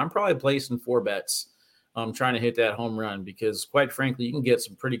Harbaugh, and I'm probably placing 4 bets trying to hit that home run because, quite frankly, you can get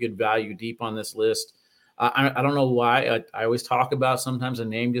some pretty good value deep on this list. I don't know why. I always talk about sometimes a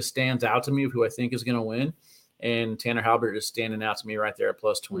name just stands out to me of who I think is going to win. And Tanner Halbert is standing out to me right there at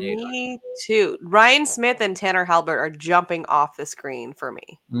plus 28. Me too. Ryan Smith and Tanner Halbert are jumping off the screen for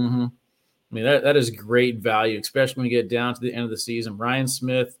me. Mm-hmm. I mean, that is great value, especially when we get down to the end of the season. Ryan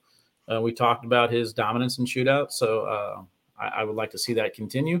Smith, we talked about his dominance in shootout, so I would like to see that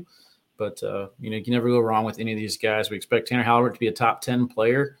continue. But, you can never go wrong with any of these guys. We expect Tanner Halbert to be a top 10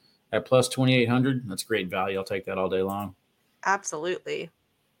 player at plus 2,800. That's great value. I'll take that all day long. Absolutely.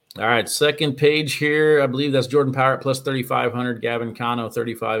 All right, second page here. I believe that's Jordan Power at plus 3,500, Gavin Cano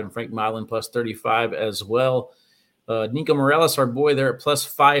 35, and Frank Milan plus 35 as well. Nico Morales, our boy, there at plus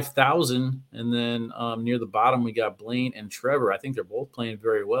 5,000. And then near the bottom, we got Blaine and Trevor. I think they're both playing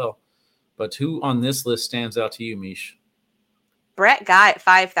very well. But who on this list stands out to you, Meesh? Brett Guy at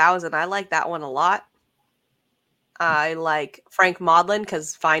 5,000. I like that one a lot. I like Frank Maudlin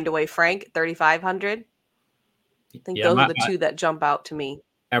because Find Away Frank, 3,500. I think those are the two that jump out to me.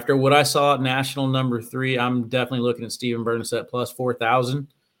 After what I saw at national number 3, I'm definitely looking at Steven Bernasette plus 4,000.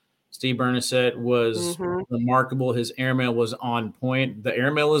 Steve Bernasette was remarkable. His airmail was on point. The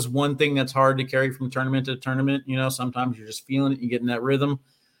airmail is one thing that's hard to carry from tournament to tournament. Sometimes you're just feeling it. You get in that rhythm.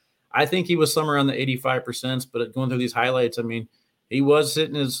 I think he was somewhere around the 85%, but going through these highlights, I mean, he was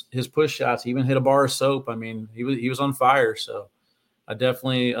hitting his push shots. He even hit a bar of soap. I mean, he was on fire. So I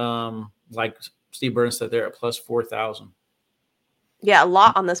definitely like Steve Bernasette there at plus 4,000. Yeah, a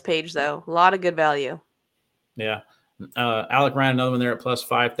lot on this page, though. A lot of good value. Yeah. Alec Ryan, another one there at plus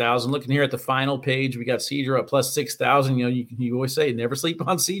 5,000. Looking here at the final page, we got Cedro at plus 6,000. You always say never sleep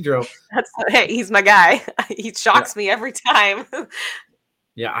on Cedro. Hey, he's my guy. He shocks me every time.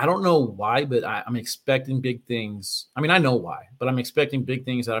 Yeah, I don't know why, but I'm expecting big things. I mean, I know why, but I'm expecting big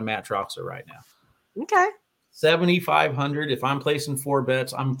things out of Matt Troxler right now. Okay. 7,500. If I'm placing 4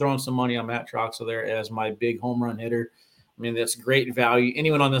 bets, I'm throwing some money on Matt Troxel there as my big home run hitter. I mean, that's great value.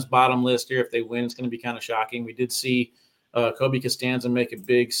 Anyone on this bottom list here, if they win, it's going to be kind of shocking. We did see Kobe Costanza make a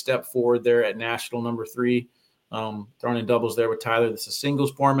big step forward there at national number 3, throwing in doubles there with Tyler. This is a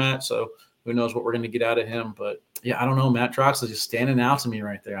singles format, so who knows what we're going to get out of him. But, yeah, I don't know. Matt Troxel is just standing out to me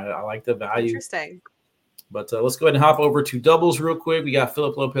right there. I like the value. Interesting. But let's go ahead and hop over to doubles real quick. We got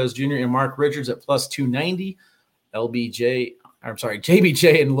Philip Lopez Jr. and Mark Richards at plus 290.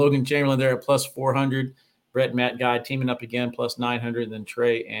 JBJ and Logan Chamberlain there at plus 400. Brett, Matt Guy teaming up again, plus 900. Then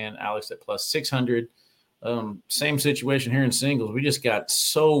Trey and Alex at plus 600. Same situation here in singles. We just got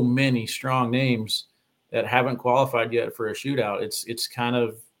so many strong names that haven't qualified yet for a shootout. It's kind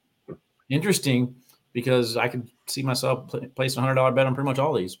of interesting because I could see myself placing a $100 bet on pretty much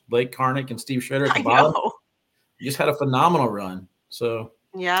all these. Blake Karnick and Steve Schroeder at the bottom. Just had a phenomenal run. So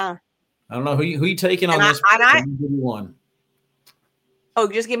yeah, I don't know who you taking on this. Give me one. Oh,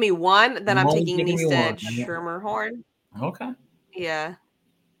 just give me one. Then I'm taking Neisted Schermerhorn. Okay. Yeah.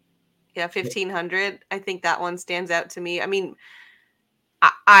 1,500. I think that one stands out to me. I mean,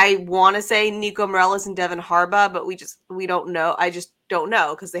 I want to say Nico Morellis and Devin Harba, but we don't know. I just don't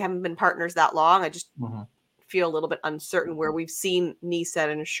know because they haven't been partners that long. I just feel a little bit uncertain where we've seen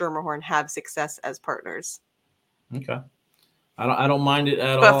Neisted and Schermerhorn have success as partners. Okay. I don't mind it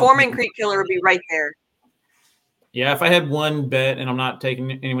at all. But Foreman Creek Killer would be right there. Yeah, if I had one bet and I'm not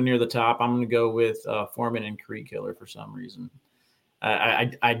taking anyone near the top, I'm going to go with Foreman and Creek Killer for some reason.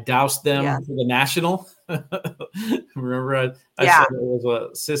 I doused them for the national. Remember, I said it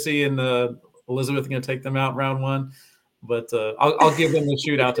was Sissy and Elizabeth going to take them out round 1, but I'll give them the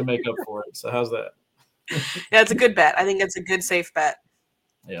shootout to make up for it. So how's that? Yeah, it's a good bet. I think it's a good safe bet.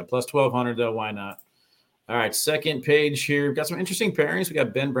 Yeah, plus 1,200 though. Why not? All right, second page here. We've got some interesting pairings. We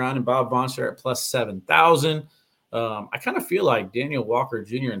got Ben Brown and Bob Bonster at plus 7,000. I kind of feel like Daniel Walker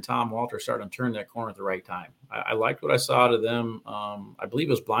Jr. and Tom Walter starting to turn that corner at the right time. I liked what I saw out of them. I believe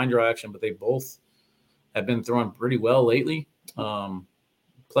it was blind draw action, but they both have been throwing pretty well lately.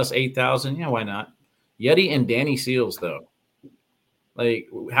 Plus 8,000. Yeah, why not? Yeti and Danny Seals, though. Like,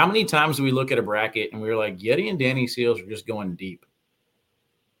 how many times do we look at a bracket and we were like, Yeti and Danny Seals are just going deep?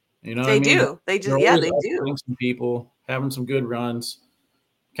 You know what I mean? Do. They just, they do. Some people having some good runs.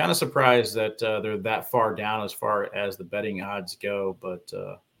 Kind of surprised that they're that far down as far as the betting odds go. But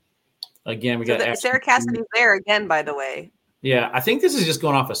again, we got Sarah Cassidy's there again, by the way. Yeah, I think this is just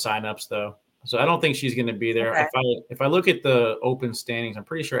going off of signups, though. So I don't think she's going to be there. Okay. If I look at the open standings, I'm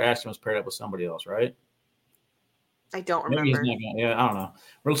pretty sure Ashton was paired up with somebody else, right? I don't remember. I don't know.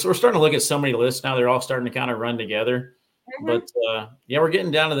 We're starting to look at so many lists now. They're all starting to kind of run together. But, we're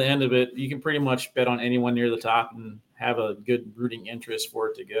getting down to the end of it. You can pretty much bet on anyone near the top and have a good rooting interest for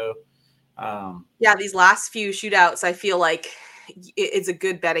it to go. These last few shootouts, I feel like it's a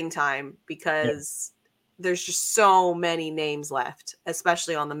good betting time because there's just so many names left,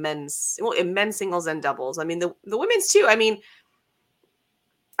 especially on the men's singles and doubles. I mean, the women's too. I mean,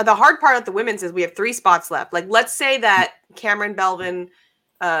 the hard part of the women's is we have 3 spots left. Like, let's say that Cameron Belvin,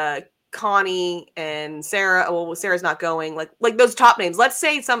 Connie and Sarah. Well, Sarah's not going. Like those top names. Let's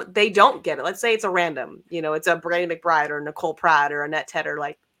say they don't get it. Let's say it's a random. It's a Brady McBride or Nicole Pratt or Annette Tedder.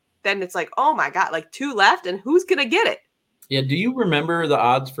 Like, then it's like, oh my god, like 2 left, and who's gonna get it? Yeah. Do you remember the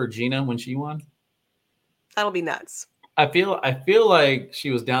odds for Gina when she won? That'll be nuts. I feel like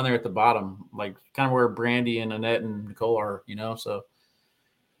she was down there at the bottom, like kind of where Brandy and Annette and Nicole are. So.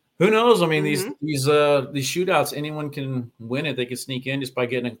 Who knows? I mean, these shootouts, anyone can win it. They can sneak in just by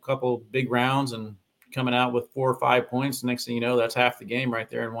getting a couple big rounds and coming out with 4 or 5 points. The next thing you know, that's half the game right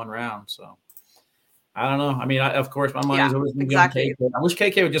there in one round. So I don't know. I mean, of course, my money's always been exactly. KK. I wish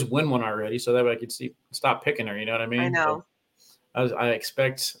KK would just win one already, so that way I could stop picking her. You know what I mean? I know. I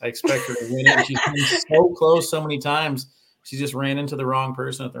expect her to win it. She's been so close so many times. She just ran into the wrong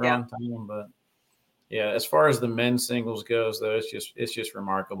person at the wrong time, but. Yeah, as far as the men's singles goes, though, it's just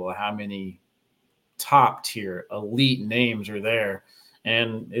remarkable how many top tier elite names are there,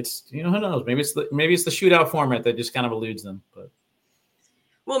 and it's who knows, maybe it's the shootout format that just kind of eludes them.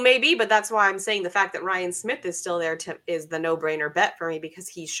 Well, maybe, but that's why I'm saying the fact that Ryan Smith is still there is the no-brainer bet for me because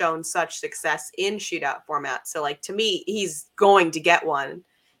he's shown such success in shootout format. So, like, to me, he's going to get one.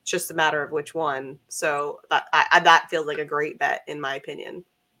 It's just a matter of which one. So that feels like a great bet in my opinion.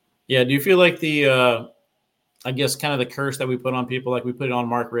 Yeah, do you feel like I guess kind of the curse that we put on people, like we put it on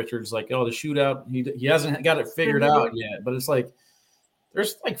Mark Richards, like, oh, the shootout, he hasn't got it figured out yet, but it's like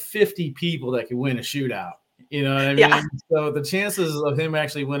there's like 50 people that can win a shootout. You know what I mean? Yeah. So the chances of him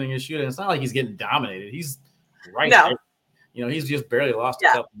actually winning a shootout, it's not like he's getting dominated. He's right there. You know, he's just barely lost a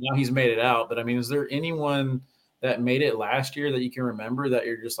couple. Now he's made it out. But I mean, is there anyone that made it last year that you can remember that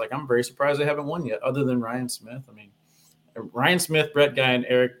you're just like, I'm very surprised they haven't won yet, other than Ryan Smith? I mean, Ryan Smith, Brett Guy, and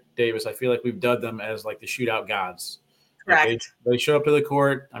Eric Davis, I feel like we've dubbed them as like the shootout gods. Correct. Like they show up to the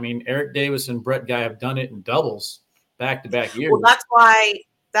court. I mean, Eric Davis and Brett Guy have done it in doubles back-to-back years. Well,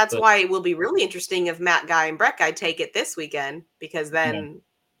 that's why it will be really interesting if Matt Guy and Brett Guy take it this weekend, because then,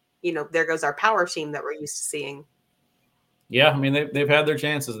 you know, there goes our power team that we're used to seeing. Yeah, I mean, they've had their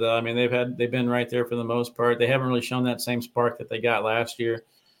chances, though. I mean, they've been right there for the most part. They haven't really shown that same spark that they got last year.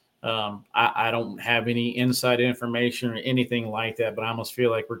 I don't have any inside information or anything like that, but I almost feel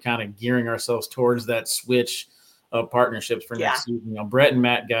like we're kind of gearing ourselves towards that switch of partnerships for next season. You know, Brett and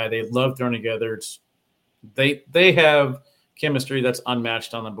Matt Guy, they love throwing together. They have chemistry that's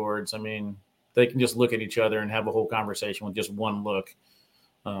unmatched on the boards. I mean, they can just look at each other and have a whole conversation with just one look.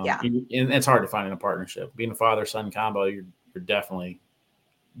 And it's hard to find in a partnership. Being a father-son combo, you're definitely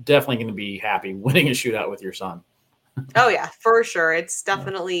going to be happy winning a shootout with your son. Oh yeah, for sure. It's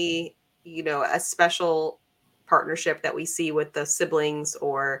definitely, you know, a special partnership that we see with the siblings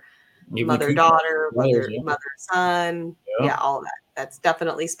or mother-daughter, mother-son. Yeah, all of that. That's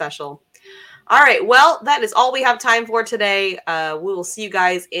definitely special. All right. Well, that is all we have time for today. We will see you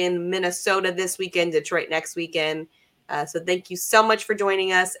guys in Minnesota this weekend, Detroit next weekend. So thank you so much for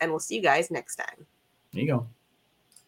joining us, and we'll see you guys next time. There you go.